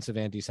elements of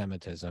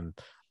anti-Semitism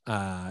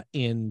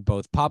in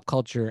both pop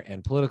culture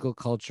and political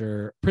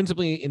culture,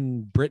 principally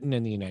in Britain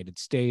and the United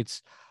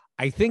States.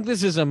 I think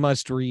this is a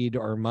must read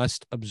or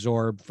must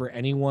absorb for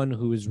anyone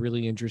who is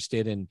really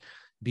interested in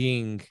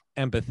being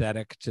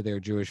empathetic to their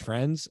Jewish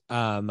friends.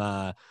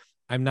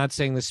 I'm not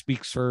saying this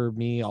speaks for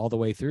me all the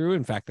way through.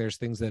 In fact, there's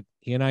things that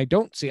he and I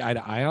don't see eye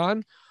to eye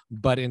on,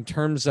 but in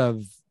terms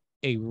of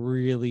a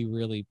really,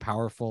 really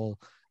powerful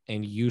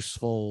and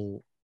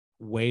useful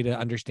way to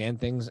understand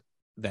things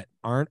that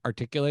aren't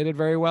articulated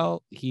very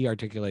well, he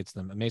articulates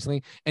them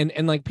amazingly.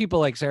 And like people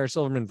like Sarah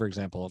Silverman, for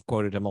example, have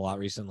quoted him a lot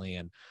recently.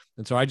 And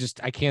so I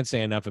can't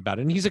say enough about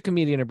it. And he's a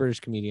comedian, a British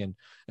comedian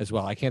as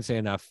well. I can't say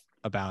enough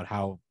about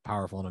how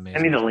powerful and amazing.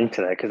 I need a link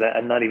to that because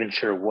I'm not even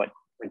sure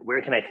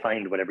where can I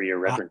find whatever you're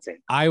referencing?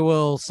 I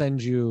will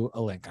send you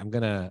a link. I'm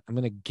gonna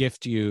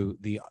gift you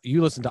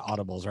you listen to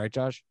Audibles, right,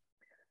 Josh?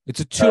 It's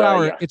a 2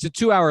 hour. Yeah. It's a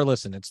 2 hour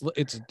listen. It's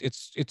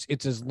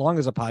as long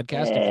as a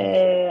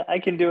podcast. I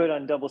can do it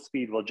on double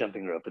speed while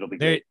jumping rope. It'll be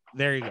great.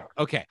 There you go.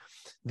 Okay.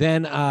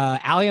 Then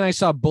Allie and I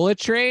saw Bullet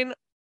Train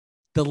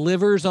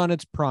delivers on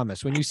its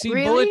promise. When you see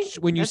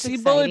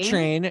Bullet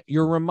Train,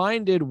 you're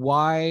reminded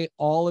why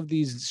all of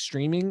these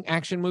streaming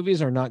action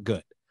movies are not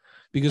good.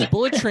 Because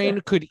Bullet Train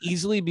could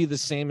easily be the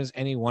same as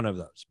any one of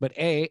those. But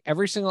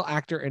every single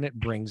actor in it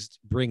brings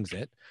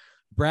it.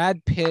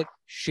 Brad Pitt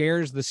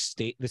shares the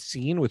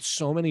scene with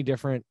many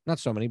different,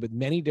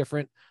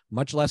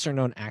 much lesser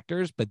known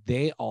actors, but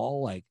they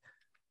all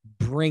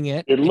bring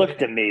it. It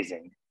looked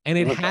amazing. And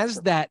it has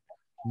awesome. That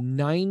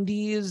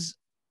 90s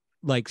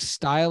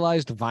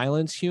stylized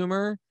violence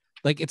humor.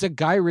 It's a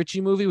Guy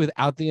Ritchie movie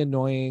without I don't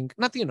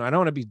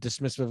want to be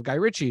dismissive of Guy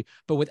Ritchie,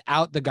 but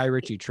without the Guy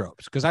Ritchie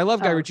tropes. Because I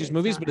love Guy Ritchie's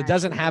movies, but it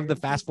doesn't have the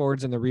fast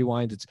forwards and the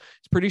rewinds. It's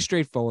pretty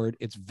straightforward.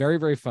 It's very,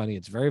 very funny.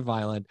 It's very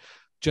violent.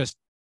 Just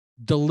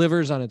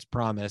delivers on its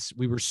promise.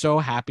 We were so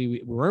happy.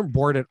 We weren't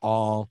bored at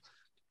all.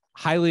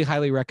 Highly,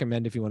 highly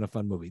recommend if you want a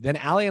fun movie. Then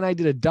Allie and I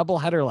did a double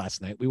header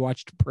last night. We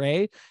watched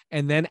Prey,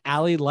 and then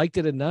Allie liked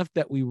it enough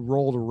that we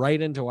rolled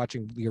right into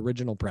watching the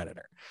original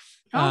Predator.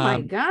 Oh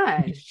my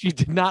God. She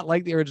did not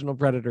like the original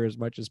Predator as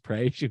much as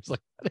Prey. She was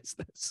like, what is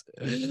this?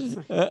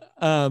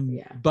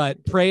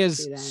 But Prey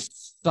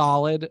is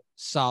solid.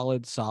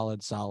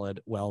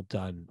 Well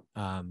done.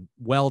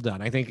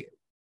 I think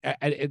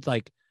it's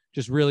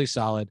just really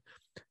solid.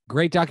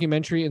 Great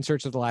documentary, In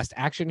Search of the Last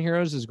Action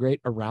Heroes, is great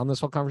around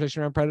this whole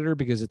conversation around Predator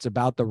because it's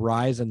about the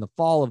rise and the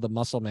fall of the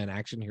muscle man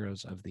action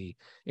heroes of the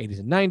 80s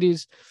and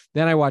 90s.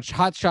 Then I watched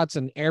Hot Shots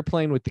and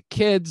Airplane with the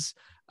kids.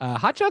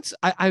 Hot Shots,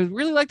 I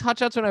really liked Hot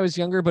Shots when I was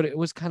younger, but it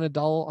was kind of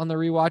dull on the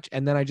rewatch.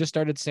 And then I just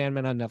started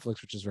Sandman on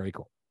Netflix, which is very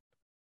cool.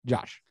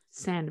 Josh.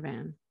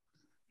 Sandman.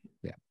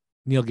 Yeah.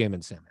 Neil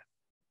Gaiman's Sandman.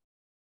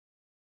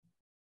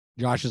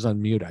 Josh is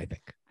on mute, I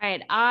think. All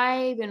right.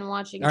 I've been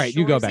watching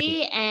you go,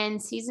 Becky.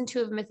 And season 2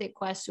 of Mythic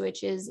Quest,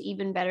 which is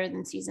even better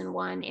than season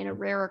 1 in a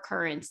rare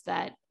occurrence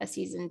that a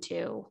season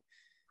 2,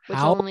 which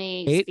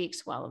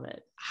speaks well of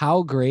it.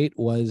 How great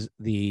was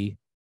the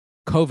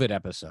COVID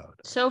episode?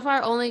 So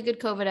far, only good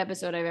COVID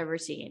episode I've ever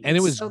seen. And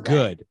it was so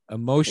good,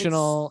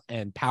 emotional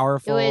and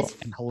powerful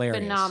and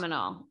hilarious.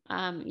 Phenomenal.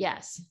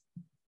 Yes.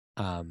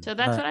 So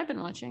that's what I've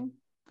been watching.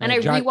 And I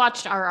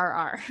rewatched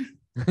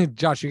RRR.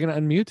 Josh, you're going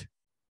to unmute?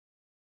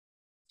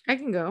 I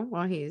can go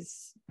while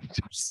he's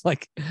Just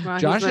like while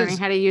Josh he's learning is,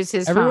 how to use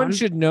his everyone phone.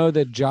 should know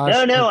that Josh.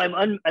 No,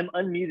 I'm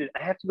unmuted.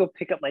 I have to go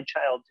pick up my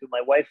child who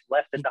my wife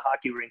left at the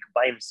hockey rink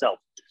by himself.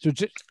 So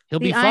he'll The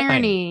be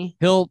irony.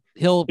 fine.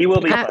 He will He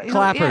will be pick fine. up the Yeah,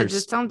 clappers.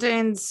 just don't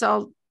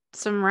insult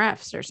some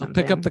refs or He'll something.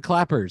 pick up the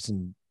clappers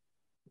and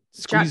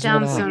Jot squeeze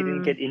down one out. some- He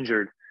didn't get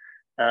injured.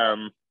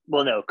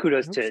 Well, no,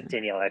 kudos Hope to so.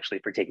 Danielle actually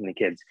for taking the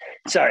kids.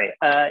 Sorry.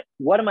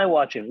 What am I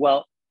watching?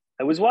 Well,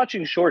 I was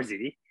watching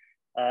Shoresy.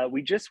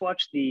 We just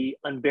watched The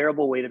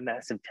Unbearable Weight of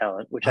Massive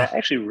Talent, which I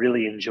actually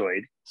really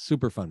enjoyed.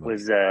 Super fun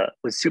movie.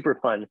 Was super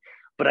fun.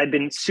 But I've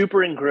been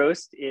super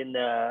engrossed in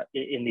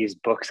these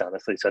books,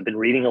 honestly. So I've been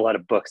reading a lot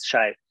of books.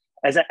 Shy,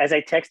 as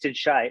I texted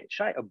Shy,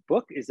 a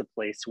book is a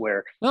place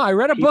where No, I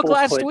read a book people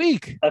last put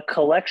week. a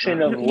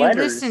collection of You letters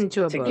listened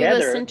to a book. You together.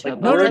 listened to a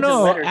like book. words and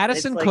No. letters.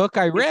 Addison It's like- Cook,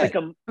 I it's read. like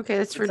a, Okay,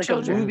 that's for it's like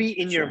children. a movie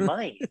in your Sure.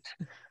 mind.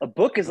 A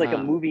book is like a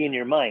Wow. movie in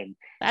your mind.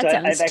 That So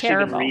sounds I've actually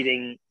terrible. been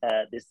reading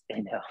this. I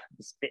know.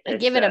 I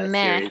give it a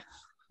meh. series.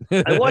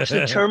 I watched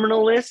The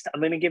Terminal List. I'm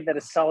going to give that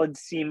a solid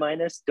C-.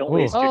 Don't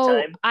waste your Oh,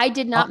 time. I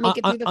did not make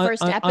it through the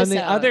first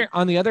episode.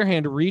 On the other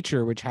hand,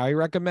 Reacher, which Howie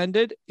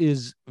recommended,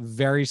 is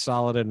very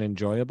solid and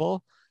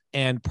enjoyable,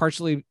 and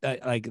partially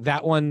like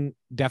that one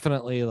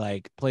definitely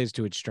like plays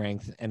to its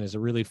strength and is a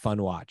really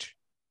fun watch.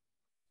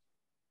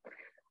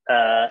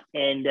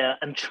 And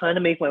I'm trying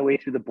to make my way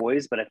through The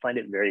Boys, but I find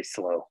it very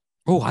slow.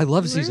 Oh, I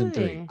love season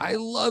 3. Really? I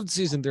loved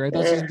season 3. I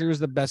thought season 3 was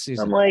the best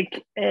season. I'm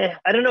like,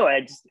 I don't know.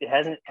 It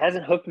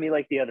hasn't hooked me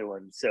like the other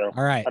ones. So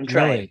All right, I'm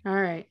trying. All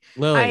right.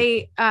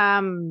 Lily.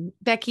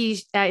 Becky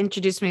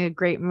introduced me to a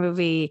great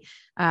movie,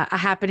 A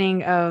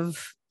Happening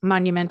of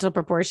Monumental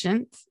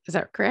Proportions. Is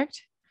that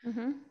correct?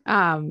 Mhm.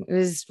 It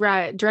was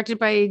directed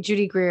by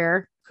Judy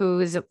Greer, who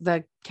is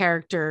the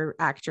character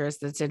actress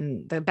that's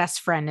in the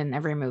best friend in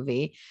every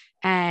movie,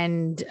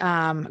 and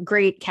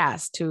great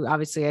cast. Who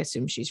obviously I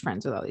assume she's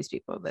friends with all these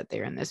people that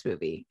they're in this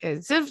movie.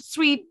 It's a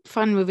sweet,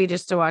 fun movie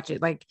just to watch.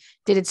 It like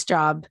did its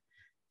job.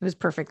 It was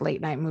perfect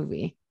late night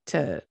movie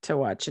to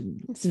watch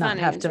and It's not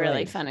funny. have It's to really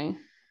like, funny.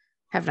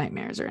 have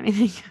nightmares or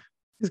anything.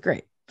 It was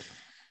great.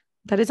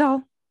 That is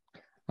all.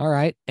 All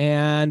right,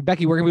 and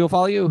Becky, where can people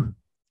follow you?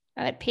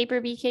 At Paper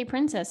BK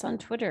Princess on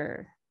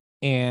Twitter.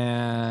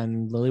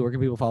 And Lily, where can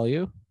people follow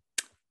you?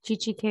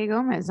 Chichi K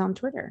Gomez on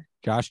Twitter.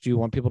 Josh, do you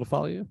want people to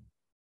follow you?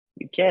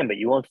 You can, but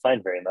you won't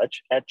find very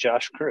much at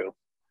Josh Crew.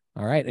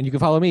 All right, and you can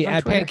follow me On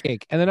at Twitter.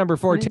 Pancake and the number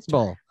 4 On Instagram.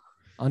 table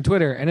on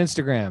Twitter and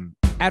Instagram,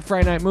 at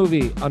Friday Night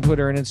Movie on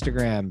Twitter and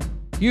Instagram.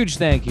 Huge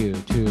thank you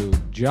to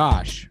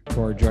Josh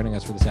for joining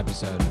us for this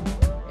episode,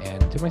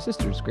 and to my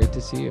sisters. Great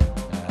to see you.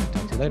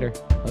 Talk to you later.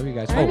 Love you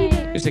guys.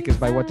 Bye. Music is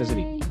by What Does It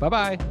Eat. Bye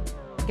bye.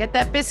 Get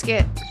that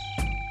biscuit.